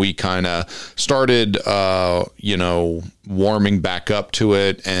doing. Then we kind of started, warming back up to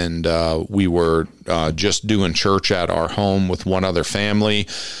it. And we were just doing church at our home with one other family,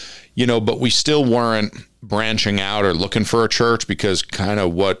 but we still weren't branching out or looking for a church, because kind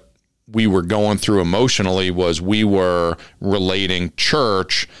of what we were going through emotionally was we were relating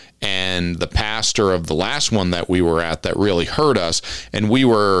church and the pastor of the last one that we were at that really hurt us. And we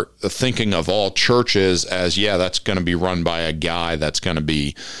were thinking of all churches as, that's going to be run by a guy that's going to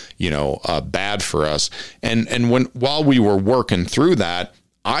be, bad for us. And while we were working through that,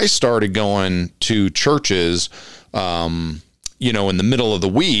 I started going to churches, in the middle of the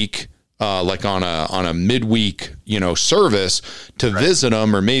week, like on a midweek, service to visit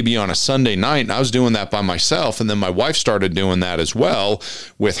them, or maybe on a Sunday night. And I was doing that by myself. And then my wife started doing that as well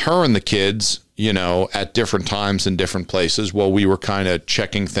with her and the kids, at different times in different places while we were kind of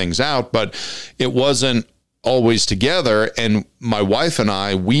checking things out. But it wasn't always together. And my wife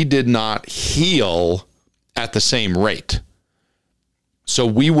and we did not heal at the same rate. So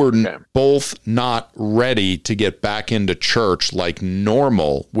we were both not ready to get back into church like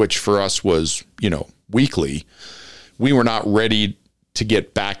normal, which for us was, weekly. We were not ready to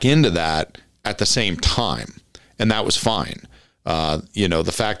get back into that at the same time. And that was fine.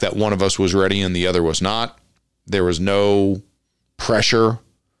 The fact that one of us was ready and the other was not, there was no pressure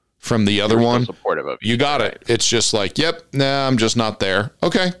from the other one. Supportive of you got it. It's just like, I'm just not there.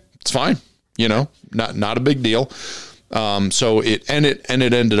 Okay, it's fine. Not a big deal. So it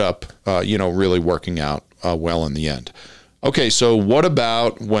ended up, really working out well in the end. Okay, so what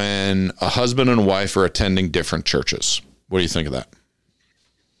about when a husband and wife are attending different churches? What do you think of that?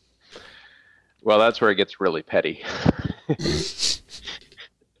 Well, that's where it gets really petty.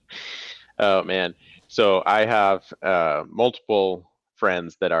 Oh, man. So I have multiple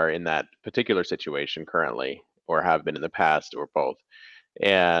friends that are in that particular situation currently, or have been in the past, or both.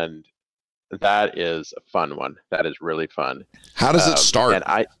 And that is a fun one. That is really fun. How does it start?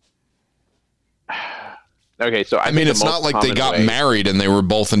 Okay, so it's not like they got married and they were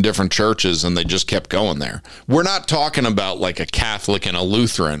both in different churches and they just kept going there. We're not talking about like a Catholic and a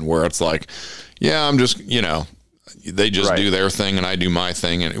Lutheran where it's like, I'm just, they just do their thing and I do my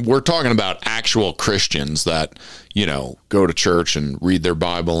thing. And we're talking about actual Christians that, go to church and read their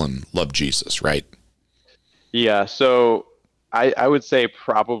Bible and love Jesus, right? Yeah, so I would say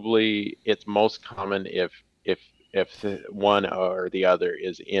probably it's most common if one or the other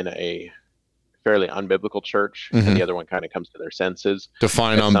is in a fairly unbiblical church, and the other one kind of comes to their senses.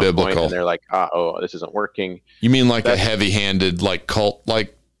 Define at some point, unbiblical. and they're like, oh, this isn't working. You mean like a heavy-handed, like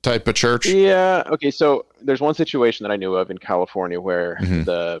cult-like type of church? Yeah. Okay. So there's one situation that I knew of in California where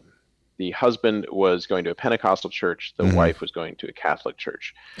the husband was going to a Pentecostal church, the wife was going to a Catholic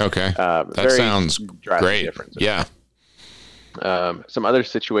church. Okay. That sounds great. Differences. Yeah. Some other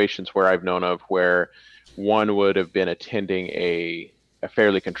situations where I've known of where one would have been attending a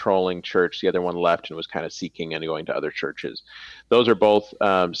fairly controlling church, the other one left and was kind of seeking and going to other churches. Those are both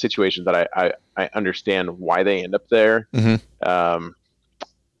situations that I understand why they end up there.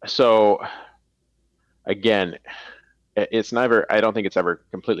 So again, it's never, I don't think it's ever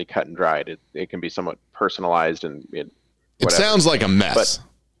completely cut and dried. It can be somewhat personalized and it sounds like a mess.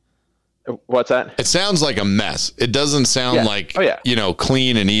 But, what's that? It sounds like a mess. It doesn't sound like,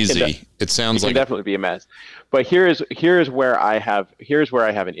 clean and easy. It sounds like definitely be a mess. But here's where I have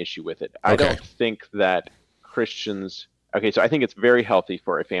an issue with it. I don't think that Christians. Okay, so I think it's very healthy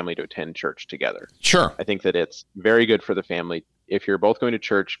for a family to attend church together. Sure. I think that it's very good for the family. If you're both going to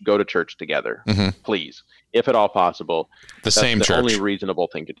church, go to church together, please, if at all possible. That's the church. Only reasonable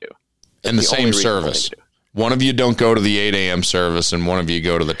thing to do. And the same service. One of you don't go to the 8 a.m. service, and one of you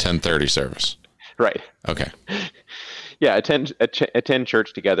go to the 10:30 service. Right. Okay. Yeah, attend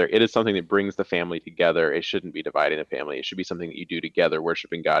church together. It is something that brings the family together. It shouldn't be dividing a family. It should be something that you do together,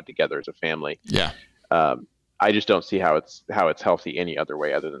 worshiping God together as a family. Yeah. I just don't see how it's healthy any other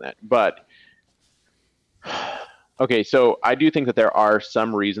way other than that. But okay, so I do think that there are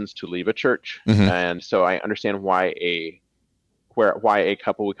some reasons to leave a church, and so I understand why a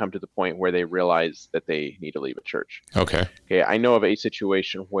couple would come to the point where they realize that they need to leave a church. Okay, I know of a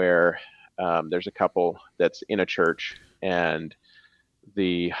situation where there's a couple that's in a church, and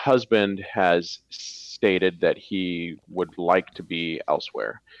the husband has stated that he would like to be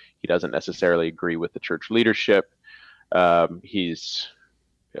elsewhere. He doesn't necessarily agree with the church leadership. He's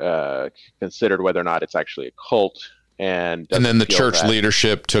considered whether or not it's actually a cult, and then the church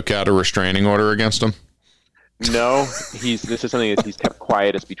leadership took out a restraining order against him. No, this is something that he's kept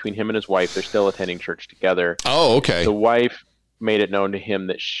quiet. It's between him and his wife. They're still attending church together. Oh, okay. The wife made it known to him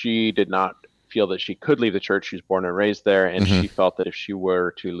that she did not feel that she could leave the church. She was born and raised there, and she felt that if she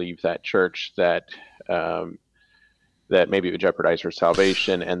were to leave that church, that maybe it would jeopardize her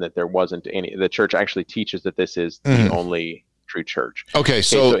salvation, and that there wasn't any. The church actually teaches that this is the only true church. Okay,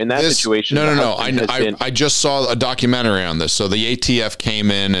 so in that situation, no. I just saw a documentary on this. So the ATF came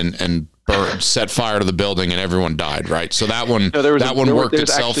in and set fire to the building, and everyone died. Right. So that one worked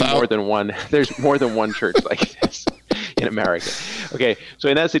itself out. There's more than one church like this in America. Okay, so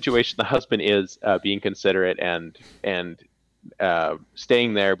in that situation, the husband is being considerate and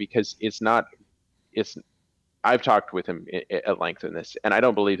staying there because I've talked with him at length in this, and I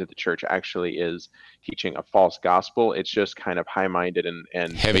don't believe that the church actually is teaching a false gospel. It's just kind of high-minded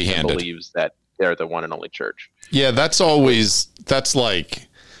and heavy-handed. Believes that they're the one and only church. Yeah,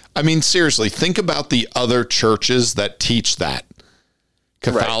 seriously, think about the other churches that teach that.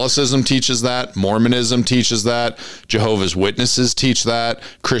 Catholicism teaches that. Mormonism teaches that. Jehovah's Witnesses teach that.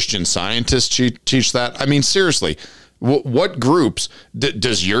 Christian Scientists teach that. I mean, seriously. What groups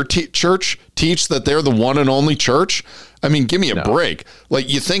does your church teach that they're the one and only church? I mean, give me a break. Like,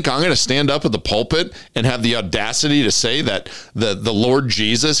 you think I'm going to stand up at the pulpit and have the audacity to say that the Lord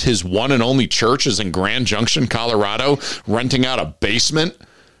Jesus, his one and only church, is in Grand Junction, Colorado, renting out a basement?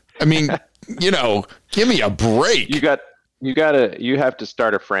 I mean, give me a break. You have to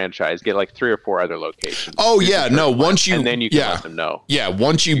start a franchise, get like 3 or 4 other locations. Oh yeah, no. Once you, and then you can let them know. Yeah,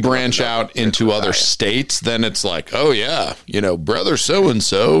 once you branch out into other states, then it's like, oh yeah, brother so and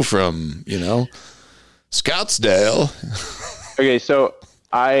so from Scottsdale. Okay, so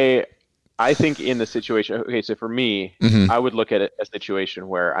I think in the situation. Okay, so for me, I would look at a situation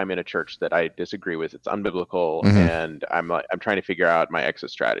where I'm in a church that I disagree with. It's unbiblical, and I'm trying to figure out my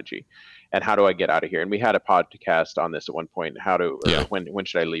exit strategy. And how do I get out of here? And we had a podcast on this at one point. When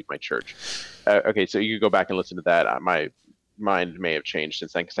should I leave my church? Okay, so you can go back and listen to that. My mind may have changed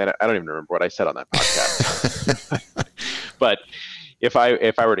since then because I don't even remember what I said on that podcast. But if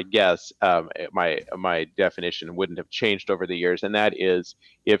I were to guess, my definition wouldn't have changed over the years, and that is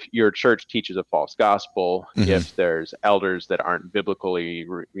if your church teaches a false gospel, if there's elders that aren't biblically,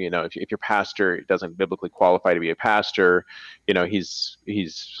 if your pastor doesn't biblically qualify to be a pastor, he's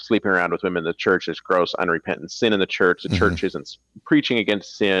sleeping around with women in the church, there's gross unrepentant sin in the church, the church isn't preaching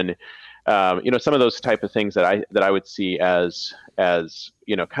against sin, some of those type of things that I would see as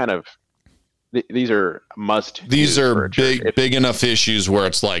kind of these are must. These are big enough issues where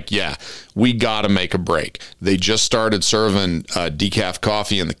it's like, yeah, we got to make a break. They just started serving decaf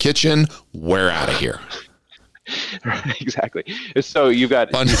coffee in the kitchen. We're out of here. Exactly. So you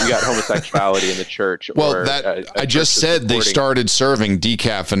got homosexuality in the church. Well, I just said they started serving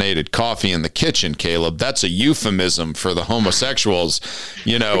decaffeinated coffee in the kitchen, Caleb. That's a euphemism for the homosexuals,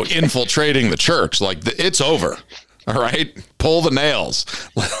 infiltrating the church. Like it's over. All right, pull the nails.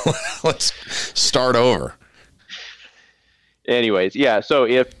 Let's start over. Anyways, yeah. So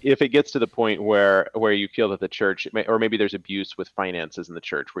if it gets to the point where you feel that the church, or maybe there's abuse with finances in the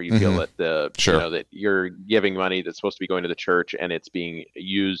church, where you feel that that you're giving money that's supposed to be going to the church and it's being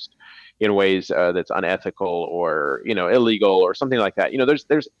used in ways that's unethical or illegal or something like that.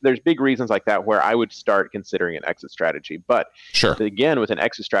 There's big reasons like that where I would start considering an exit strategy. But again, with an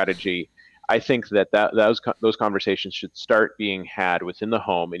exit strategy, I think that those conversations should start being had within the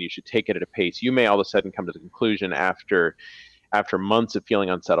home, and you should take it at a pace. You may all of a sudden come to the conclusion after months of feeling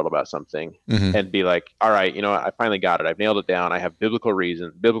unsettled about something and be like, all right, I finally got it. I've nailed it down. I have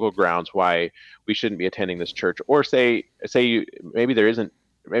biblical grounds why we shouldn't be attending this church. Or maybe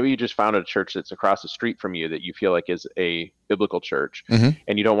you just found a church that's across the street from you that you feel like is a biblical church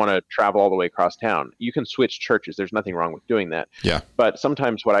and you don't want to travel all the way across town. You can switch churches. There's nothing wrong with doing that. Yeah. But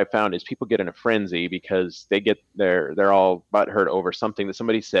sometimes what I found is people get in a frenzy because they're all butthurt over something that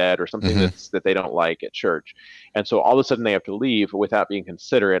somebody said or something that they don't like at church. And so all of a sudden they have to leave without being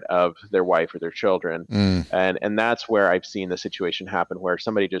considerate of their wife or their children. And that's where I've seen the situation happen where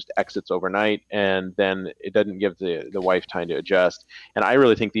somebody just exits overnight and then it doesn't give the wife time to adjust. And I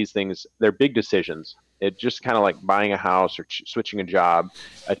really think these things, they're big decisions. It just kind of like buying a house or switching a job,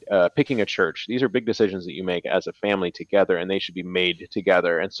 picking a church. These are big decisions that you make as a family together, and they should be made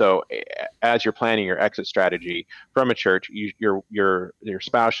together. And so as you're planning your exit strategy from a church, your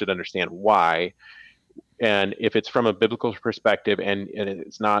spouse should understand why. And if it's from a biblical perspective and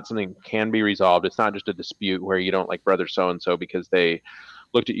it's not something that can be resolved, it's not just a dispute where you don't like brother so-and-so because they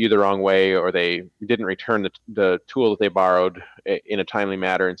looked at you the wrong way or they didn't return the tool that they borrowed in a timely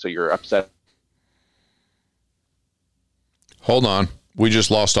manner, and so you're upset. Hold on. We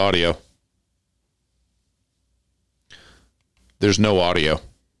just lost audio. There's no audio.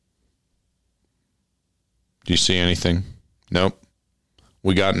 Do you see anything? Nope.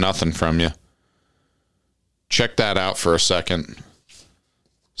 We got nothing from you. Check that out for a second.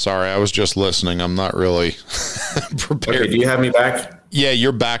 Sorry, I was just listening. I'm not really prepared. Okay, do you have me back? Yeah,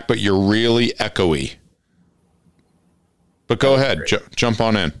 you're back, but you're really echoey. But go ahead. Jump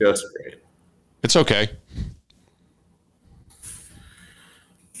on in. That's great. It's okay.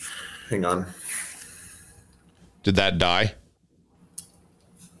 Hang on. Did that die?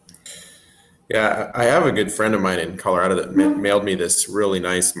 Yeah, I have a good friend of mine in Colorado that mailed me this really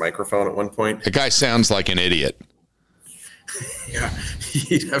nice microphone at one point. The guy sounds like an idiot. Yeah,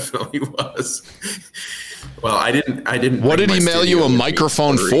 he definitely was. Well, I didn't. What did he mail you a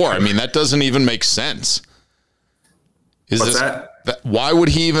microphone for? I mean, that doesn't even make sense. What's that? Why would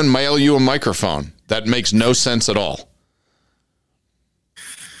he even mail you a microphone? That makes no sense at all.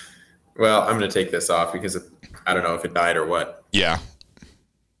 Well, I'm going to take this off because I don't know if it died or what. Yeah.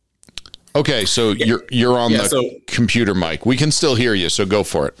 Okay, so you're on the computer mic. We can still hear you, so go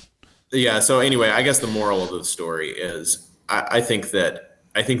for it. Yeah. So anyway, I guess the moral of the story is I think that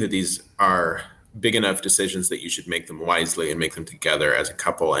these are big enough decisions that you should make them wisely and make them together as a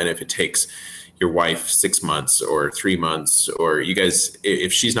couple. And if it takes your wife 6 months or 3 months, or you guys,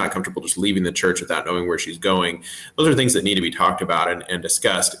 if she's not comfortable just leaving the church without knowing where she's going, those are things that need to be talked about and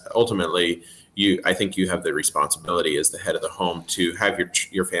discussed. Ultimately, I think you have the responsibility as the head of the home to have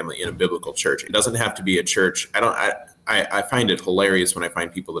your family in a biblical church. It doesn't have to be a church. I find it hilarious when I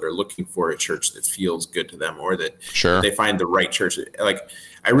find people that are looking for a church that feels good to them or that they find the right church. Like,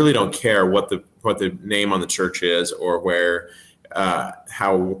 I really don't care what the name on the church is or where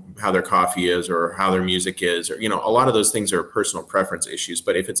how their coffee is or how their music is, or a lot of those things are personal preference issues.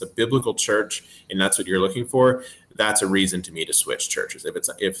 But if it's a biblical church and that's what you're looking for, that's a reason to me to switch churches.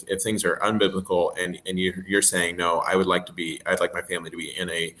 If things are unbiblical and you're saying no, I'd like my family to be in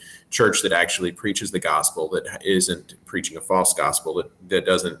a church that actually preaches the gospel, that isn't preaching a false gospel,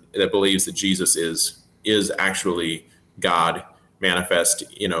 that believes that Jesus is actually God manifest,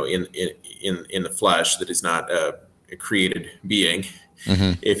 in the flesh, that is not a created being.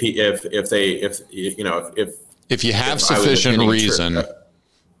 Mm-hmm. If you have sufficient reason.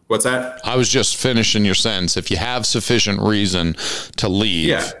 What's that? I was just finishing your sentence. If you have sufficient reason to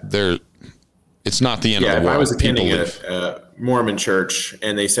leave, it's not the end of the world. If I was attending a Mormon church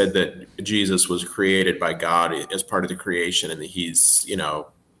and they said that Jesus was created by God as part of the creation and that he's,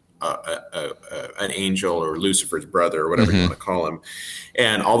 an angel or Lucifer's brother or whatever you want to call him.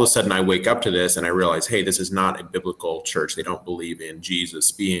 And all of a sudden I wake up to this and I realize, hey, this is not a biblical church. They don't believe in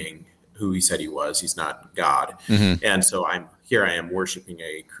Jesus being who he said he was. He's not God. And so I am worshiping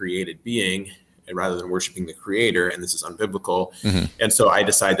a created being rather than worshiping the creator. And this is unbiblical. And so I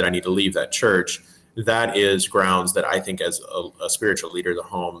decide that I need to leave that church. That is grounds that I think as a spiritual leader of the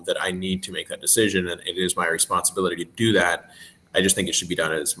home that I need to make that decision. And it is my responsibility to do that. I just think it should be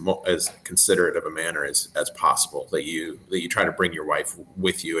done as considerate of a manner as possible, that you try to bring your wife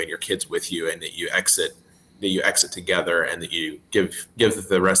with you and your kids with you, and that you exit together, and that you give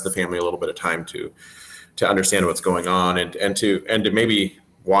the rest of the family a little bit of time to understand what's going on, and to maybe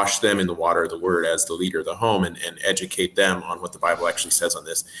wash them in the water of the word as the leader of the home, and educate them on what the Bible actually says on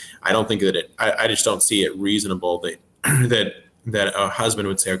this. I don't think that I just don't see it reasonable that a husband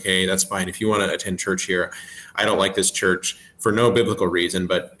would say, okay, that's fine. If you want to attend church here, I don't like this church for no biblical reason,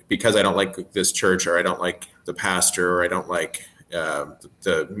 but because I don't like this church, or I don't like the pastor, or I don't like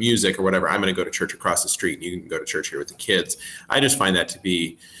the music or whatever, I'm going to go to church across the street, and you can go to church here with the kids. I just find that to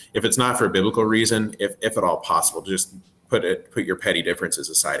be, if it's not for a biblical reason, if at all possible, just put your petty differences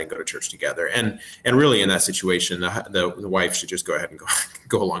aside and go to church together. And really in that situation, the wife should just go ahead and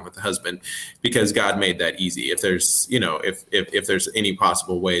go along with the husband, because God made that easy. If there's, if there's any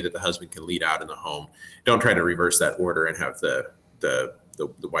possible way that the husband can lead out in the home, don't try to reverse that order and have the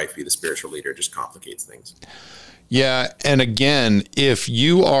wife be the spiritual leader. It just complicates things. Yeah. And again, if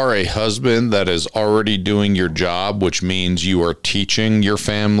you are a husband that is already doing your job, which means you are teaching your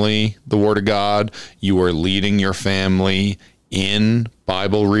family the Word of God, you are leading your family in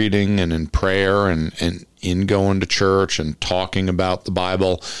Bible reading and in prayer and in going to church and talking about the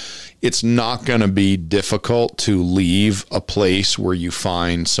Bible, it's not going to be difficult to leave a place where you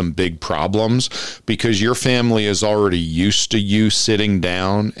find some big problems, because your family is already used to you sitting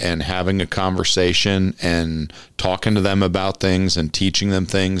down and having a conversation and talking to them about things and teaching them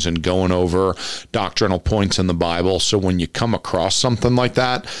things and going over doctrinal points in the Bible. So when you come across something like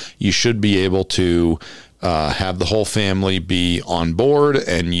that, you should be able to have the whole family be on board,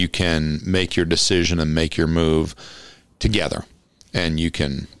 and you can make your decision and make your move together. And you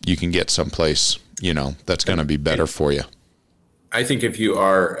can get someplace, that's going to be better for you. I think if you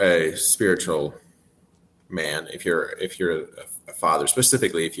are a spiritual man, if you're a father,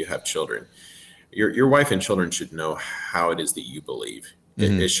 specifically if you have children, your wife and children should know how it is that you believe.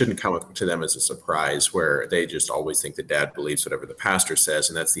 It shouldn't come to them as a surprise where they just always think that dad believes whatever the pastor says,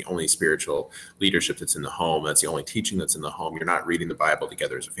 and that's the only spiritual leadership that's in the home. That's the only teaching that's in the home. You're not reading the Bible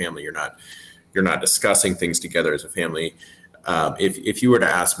together as a family. You're not discussing things together as a family. If you were to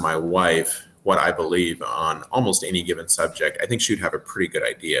ask my wife what I believe on almost any given subject, I think she'd have a pretty good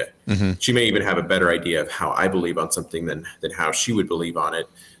idea. She may even have a better idea of how I believe on something than how she would believe on it.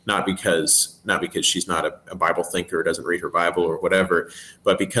 Not because she's not a Bible thinker, doesn't read her Bible or whatever,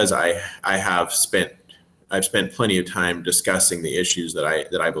 but because I've spent plenty of time discussing the issues that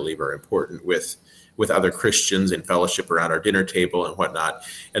I believe are important with other Christians in fellowship around our dinner table and whatnot.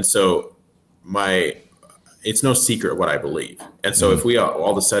 And so it's no secret what I believe. And so if we all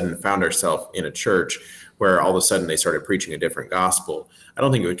of a sudden found ourselves in a church where all of a sudden they started preaching a different gospel, I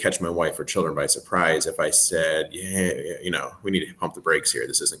don't think it would catch my wife or children by surprise if I said, we need to pump the brakes here.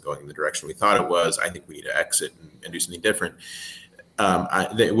 This isn't going in the direction we thought it was. I think we need to exit and do something different.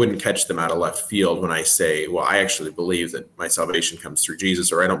 It wouldn't catch them out of left field when I say, well, I actually believe that my salvation comes through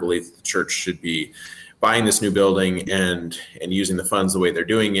Jesus, or I don't believe that the church should be buying this new building and using the funds the way they're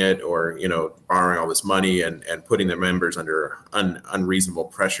doing it, or, borrowing all this money and putting their members under unreasonable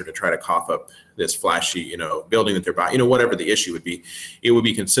pressure to try to cough up this flashy, building that they're buying, whatever the issue would be. It would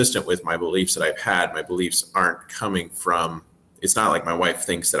be consistent with my beliefs that I've had. My beliefs aren't coming from, it's not like my wife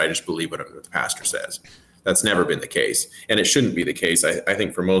thinks that I just believe whatever the pastor says. That's never been the case. And it shouldn't be the case. I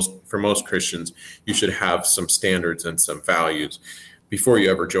think for most Christians, you should have some standards and some values before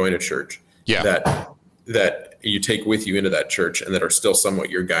you ever join a church. Yeah. That you take with you into that church and that are still somewhat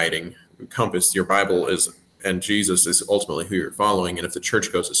your guiding compass. Your Bible is, and Jesus is ultimately who you're following. And if the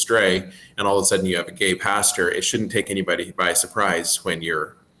church goes astray and all of a sudden you have a gay pastor, it shouldn't take anybody by surprise when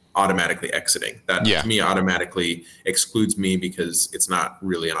you're automatically exiting. That to me automatically excludes me, because it's not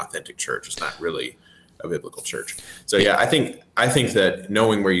really an authentic church. It's not really a biblical church. So I think that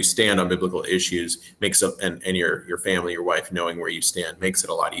knowing where you stand on biblical issues makes it, and your family, your wife knowing where you stand makes it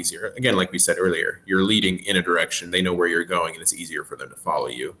a lot easier. Again, like we said earlier, you're leading in a direction, they know where you're going, and it's easier for them to follow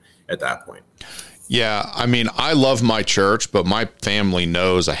you at that point. Yeah, I mean, I love my church, but my family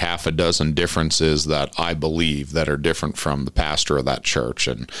knows a half a dozen differences that I believe that are different from the pastor of that church,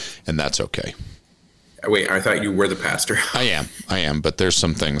 and that's okay. Wait, I thought you were the pastor. I am, but there's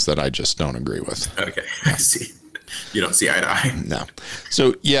some things that I just don't agree with. Okay, I see. You don't see eye to eye. No.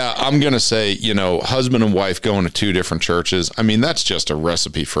 So yeah, I'm going to say, husband and wife going to two different churches. I mean, that's just a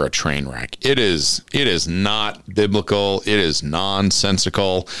recipe for a train wreck. It is not biblical. It is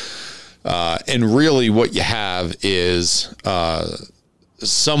nonsensical. And really what you have is,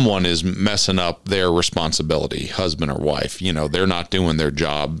 someone is messing up their responsibility, husband or wife. They're not doing their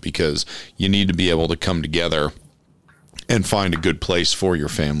job, because you need to be able to come together and find a good place for your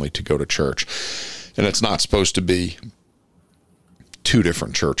family to go to church. And it's not supposed to be two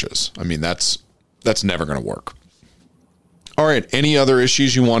different churches. I mean, that's never going to work. All right. Any other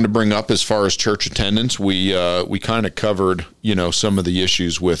issues you wanted to bring up as far as church attendance? We kind of covered, some of the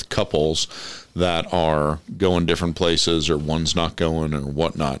issues with couples that are going different places, or one's not going, or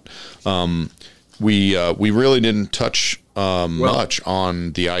whatnot. We really didn't touch much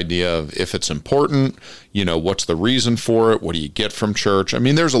on the idea of if it's important, what's the reason for it? What do you get from church? I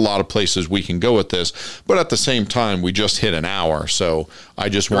mean, there's a lot of places we can go with this, but at the same time, we just hit an hour. So I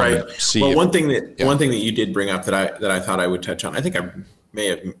just want to see. Well, one thing that you did bring up that I thought I would touch on, I think I may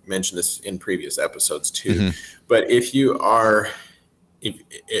have mentioned this in previous episodes too, Mm-hmm. but if you are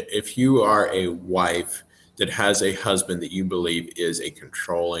a wife that has a husband that you believe is a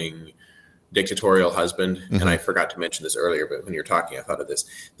controlling, dictatorial husband, Mm-hmm. and I forgot to mention this earlier, but when you're talking, I thought of this.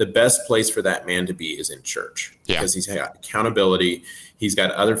 The best place for that man to be is in church, because he's got accountability. He's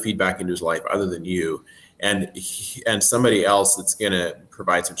got other feedback into his life other than you, and somebody else that's going to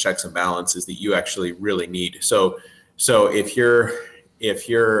provide some checks and balances that you actually really need. So if you're,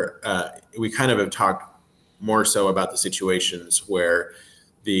 we kind of have talked more so about the situations where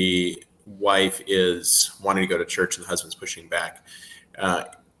the wife is wanting to go to church and the husband's pushing back.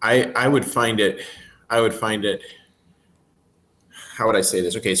 I would find it, how would I say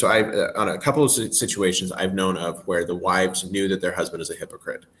this? Okay. So on a couple of situations I've known of where the wives knew that their husband is a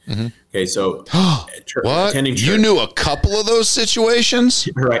hypocrite. Mm-hmm. Okay. So what? Attending church. You knew a couple of those situations?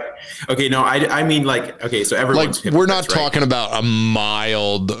 Right. Okay. No, I mean, okay. So everyone's we're not talking about a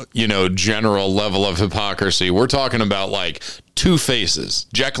mild, general level of hypocrisy. We're talking about two faces,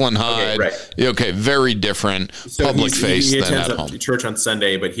 Jekyll and Hyde. Okay, right. Okay, very different public face he than attends at home. church on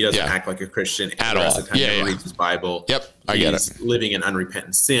Sunday, but he doesn't act like a Christian At the rest all. of the time. He never reads his Bible. Yep, I get it. He's living in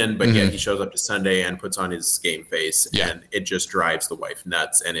unrepentant sin, but yet he shows up to Sunday and puts on his game face, and it just drives the wife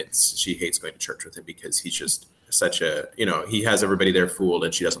nuts. And she hates going to church with him because he's just such a, he has everybody there fooled,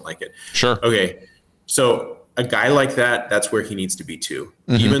 and she doesn't like it. Sure. Okay, so a guy like that, that's where he needs to be too,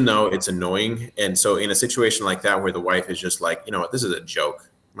 even though it's annoying. And so in a situation like that, where the wife is just like, what, this is a joke.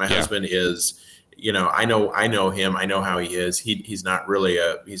 My husband is, I know him. I know how he is. He's not really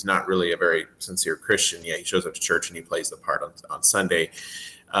a very sincere Christian. Yeah. He shows up to church and he plays the part on Sunday.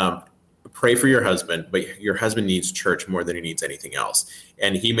 Pray for your husband, but your husband needs church more than he needs anything else.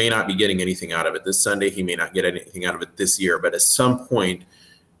 And he may not be getting anything out of it this Sunday. He may not get anything out of it this year, but at some point,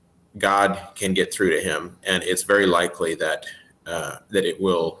 God can get through to him, and it's very likely that it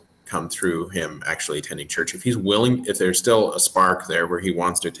will come through him actually attending church. If he's willing, if there's still a spark there where he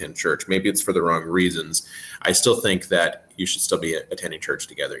wants to attend church, maybe it's for the wrong reasons. I still think that you should still be attending church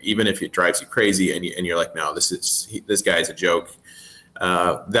together, even if it drives you crazy and you're like, no, this guy's a joke.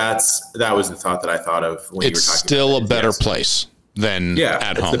 That was the thought that I thought of when you were talking. It's still a better place than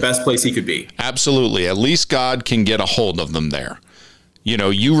at home. It's the best place he could be. Absolutely. At least God can get a hold of them there.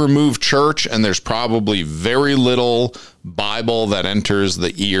 You remove church and there's probably very little Bible that enters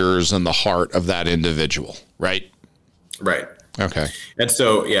the ears and the heart of that individual, right? Right. Okay. And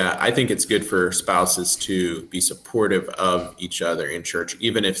so, I think it's good for spouses to be supportive of each other in church,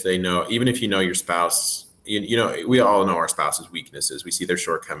 even if you know your spouse, we all know our spouse's weaknesses. We see their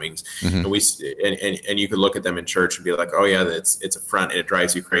shortcomings, and and you could look at them in church and be like, oh yeah, it's a front, and it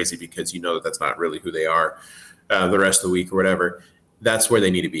drives you crazy because that's not really who they are the rest of the week or whatever. That's where they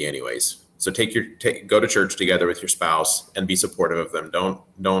need to be anyways. So go to church together with your spouse and be supportive of them.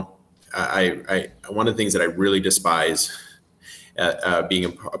 One of the things that I really despise being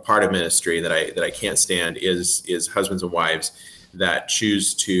a part of ministry that I can't stand is husbands and wives that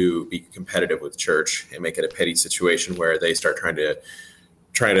choose to be competitive with church and make it a petty situation where they start trying to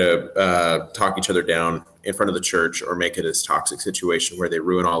talk each other down in front of the church, or make it a toxic situation where they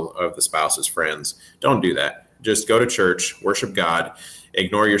ruin all of the spouse's friends. Don't do that. Just go to church, worship God,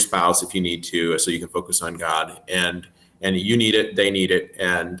 ignore your spouse if you need to, so you can focus on God. And you need it, they need it.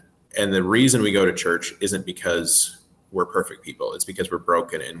 And the reason we go to church isn't because we're perfect people. It's because we're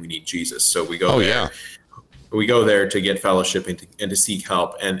broken and we need Jesus. So we go there. Yeah. We go there to get fellowship and to seek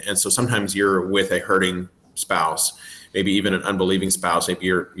help. And so sometimes you're with a hurting spouse maybe even an unbelieving spouse. Maybe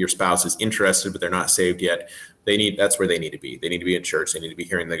your spouse is interested, but they're not saved yet. That's where they need to be. They need to be in church. They need to be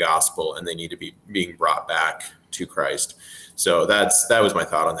hearing the gospel, and they need to be being brought back to Christ. So that was my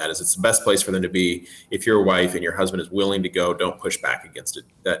thought on that. Is it's the best place for them to be. If your wife and your husband is willing to go, don't push back against it.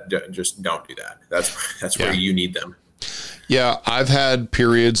 Just don't do that. That's where you need them. Yeah, I've had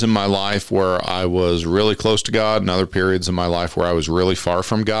periods in my life where I was really close to God and other periods in my life where I was really far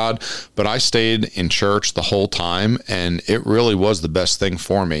from God, but I stayed in church the whole time, and it really was the best thing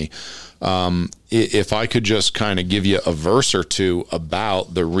for me. If I could just kind of give you a verse or two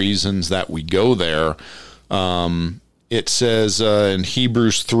about the reasons that we go there, it says in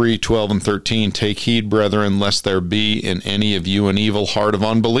Hebrews 3:12 and 13, "Take heed, brethren, lest there be in any of you an evil heart of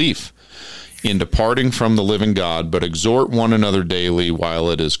unbelief in departing from the living God, but exhort one another daily while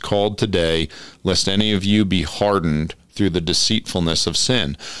it is called today, lest any of you be hardened through the deceitfulness of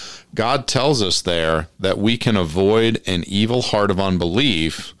sin." God tells us there that we can avoid an evil heart of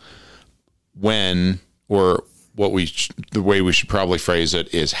unbelief the way we should probably phrase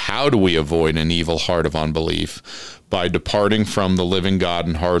it is, how do we avoid an evil heart of unbelief? By departing from the living God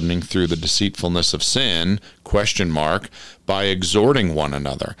and hardening through the deceitfulness of sin, ? By exhorting one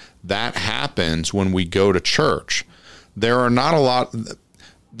another. That happens when we go to church. There are not a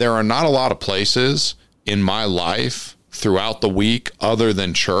lot of places in my life throughout the week other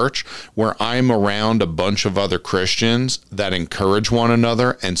than church where I'm around a bunch of other Christians that encourage one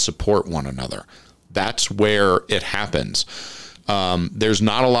another and support one another. That's where it happens. There's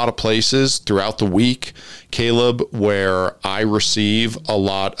not a lot of places throughout the week, Caleb, where I receive a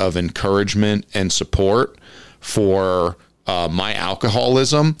lot of encouragement and support for my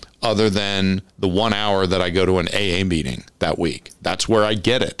alcoholism other than the 1 hour that I go to an AA meeting that week. That's where I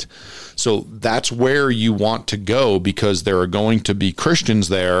get it. So that's where you want to go, because there are going to be Christians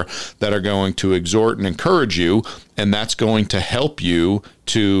there that are going to exhort and encourage you, and that's going to help you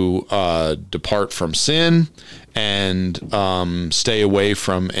to depart from sin and stay away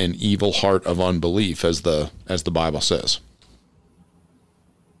from an evil heart of unbelief, as the Bible says.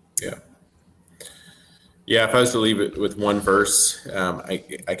 Yeah. Yeah, if I was to leave it with one verse,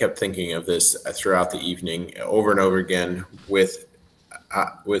 I kept thinking of this throughout the evening over and over again with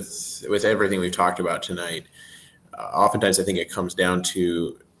everything we've talked about tonight. Oftentimes I think it comes down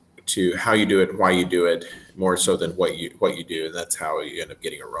to how you do it, why you do it, more so than what you do, and that's how you end up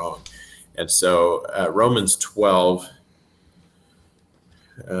getting it wrong. And so Romans 12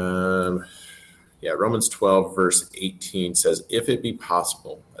 verse 18 says, "If it be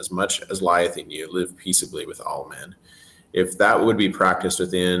possible, as much as lieth in you, live peaceably with all men." If that would be practiced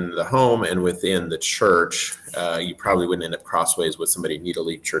within the home and within the church, you probably wouldn't end up crossways with somebody who need to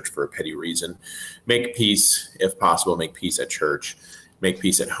leave church for a petty reason. Make peace, if possible, make peace at church, make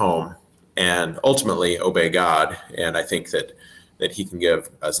peace at home, and ultimately obey God. And I think that he can give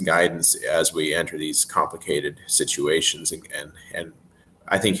us guidance as we enter these complicated situations. And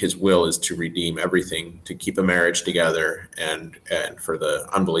I think his will is to redeem everything, to keep a marriage together, and for the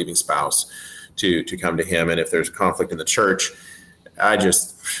unbelieving spouse to come to him. And if there's conflict in the church, I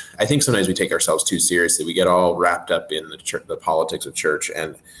think sometimes we take ourselves too seriously. We get all wrapped up in the politics of church,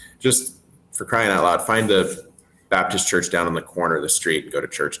 and just for crying out loud, find the Baptist church down on the corner of the street and go to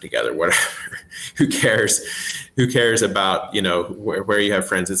church together, whatever. Who cares about, where you have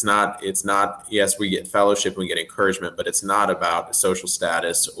friends? It's not, yes, we get fellowship, we get encouragement, but it's not about social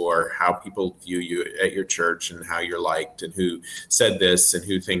status or how people view you at your church and how you're liked and who said this and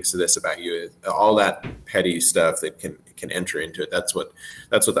who thinks this about you. All that petty stuff that can enter into it. That's what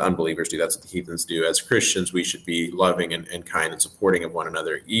the unbelievers do. That's what the heathens do. As Christians, we should be loving and kind and supporting of one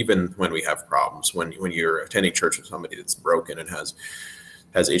another, even when we have problems. When you're attending church with somebody that's broken and has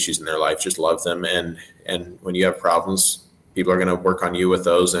issues in their life, just love them. And when you have problems, people are going to work on you with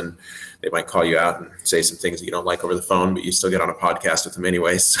those, and they might call you out and say some things that you don't like over the phone, but you still get on a podcast with them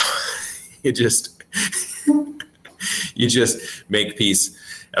anyway. So you just make peace.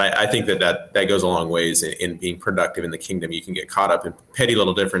 And I think that goes a long ways in being productive in the kingdom. You can get caught up in petty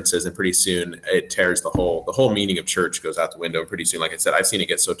little differences, and pretty soon it tears the whole meaning of church goes out the window. Pretty soon, like I said, I've seen it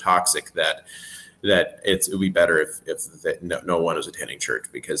get so toxic that it would be better if no one is attending church,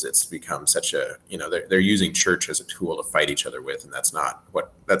 because it's become such a, they're using church as a tool to fight each other with, and that's not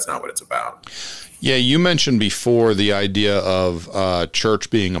what it's about. Yeah, you mentioned before the idea of church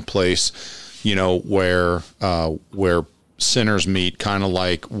being a place, where sinners meet, kind of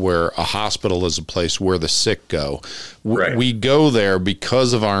like where a hospital is a place where the sick go. Right. We go there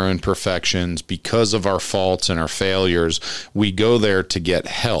because of our imperfections, because of our faults and our failures. We go there to get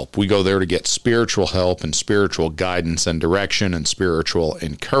help. We go there to get spiritual help and spiritual guidance and direction and spiritual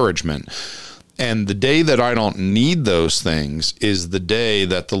encouragement. And the day that I don't need those things is the day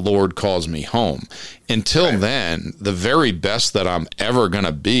that the Lord calls me home. Until then, the very best that I'm ever going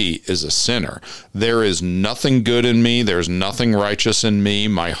to be is a sinner. There is nothing good in me. There's nothing righteous in me.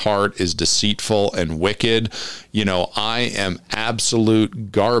 My heart is deceitful and wicked. You know, I am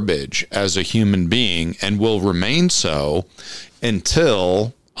absolute garbage as a human being and will remain so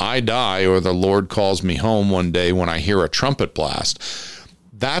until I die or the Lord calls me home one day when I hear a trumpet blast.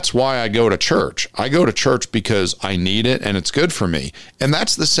 That's why I go to church. I go to church because I need it and it's good for me. And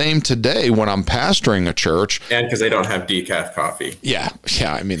that's the same today when I'm pastoring a church. And because they don't have decaf coffee. Yeah.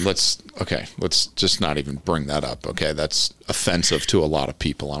 I mean, let's just not even bring that up. Okay. That's offensive to a lot of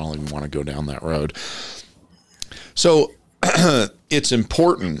people. I don't even want to go down that road. So it's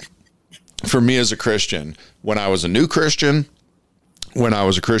important for me as a Christian, when I was a new Christian, when I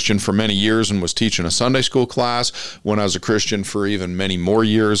was a Christian for many years and was teaching a Sunday school class, when I was a Christian for even many more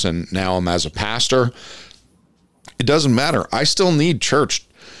years, and now I'm as a pastor, it doesn't matter. I still need church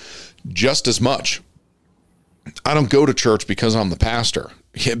just as much. I don't go to church because I'm the pastor.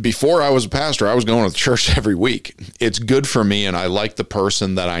 Before I was a pastor, I was going to church every week. It's good for me, and I like the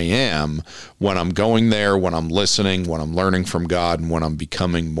person that I am when I'm going there, when I'm listening, when I'm learning from God, and when I'm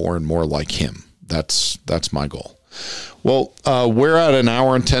becoming more and more like Him. That's my goal. Well, we're at an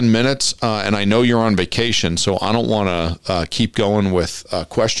hour and 10 minutes, and I know you're on vacation, so I don't want to keep going with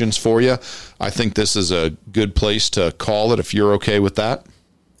questions for you. I think this is a good place to call it if you're okay with that.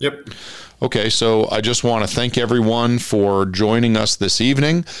 Yep. Okay, so I just want to thank everyone for joining us this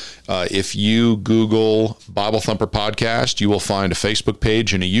evening. If you Google Bible Thumper Podcast, you will find a Facebook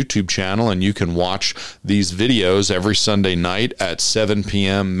page and a YouTube channel, and you can watch these videos every Sunday night at 7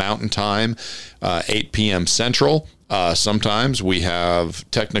 p.m. Mountain Time, 8 p.m. Central. Sometimes we have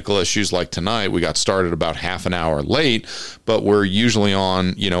technical issues like tonight. We got started about half an hour late, but we're usually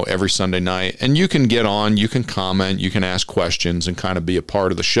on, every Sunday night. And you can get on, you can comment, you can ask questions and kind of be a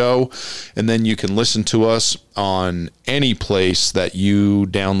part of the show. And then you can listen to us on any place that you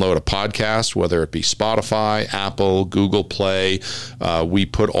download a podcast, whether it be Spotify, Apple, Google Play. We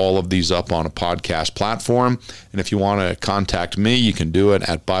put all of these up on a podcast platform. And if you want to contact me, you can do it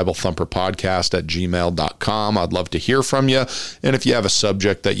at BibleThumperPodcast@gmail.com. I'd love to hear from you. And if you have a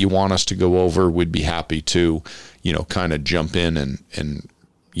subject that you want us to go over, we'd be happy to, kind of jump in and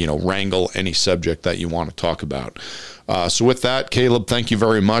wrangle any subject that you want to talk about. So with that, Caleb, thank you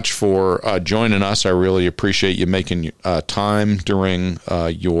very much for joining us. I really appreciate you making time during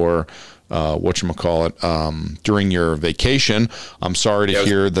your during your vacation. I'm sorry to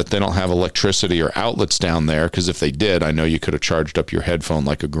hear that they don't have electricity or outlets down there, because if they did, I know you could have charged up your headphone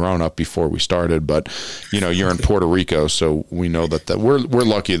like a grown-up before we started, but you're in Puerto Rico, so we know that we're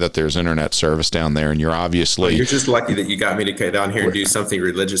lucky that there's internet service down there, and you're obviously... Well, you're just lucky that you got me to get down here and do something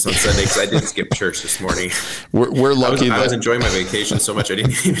religious on Sunday, because I did skip church this morning. We're lucky I was enjoying my vacation so much I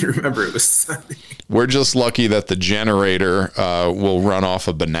didn't even remember it was Sunday. We're just lucky that the generator will run off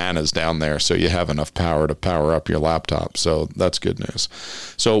of bananas down there, so you have enough power to power up your laptop. So that's good news.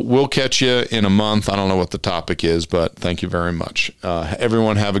 So we'll catch you in a month. I don't know what the topic is, but thank you very much.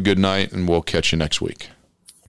 Everyone have a good night, and we'll catch you next week.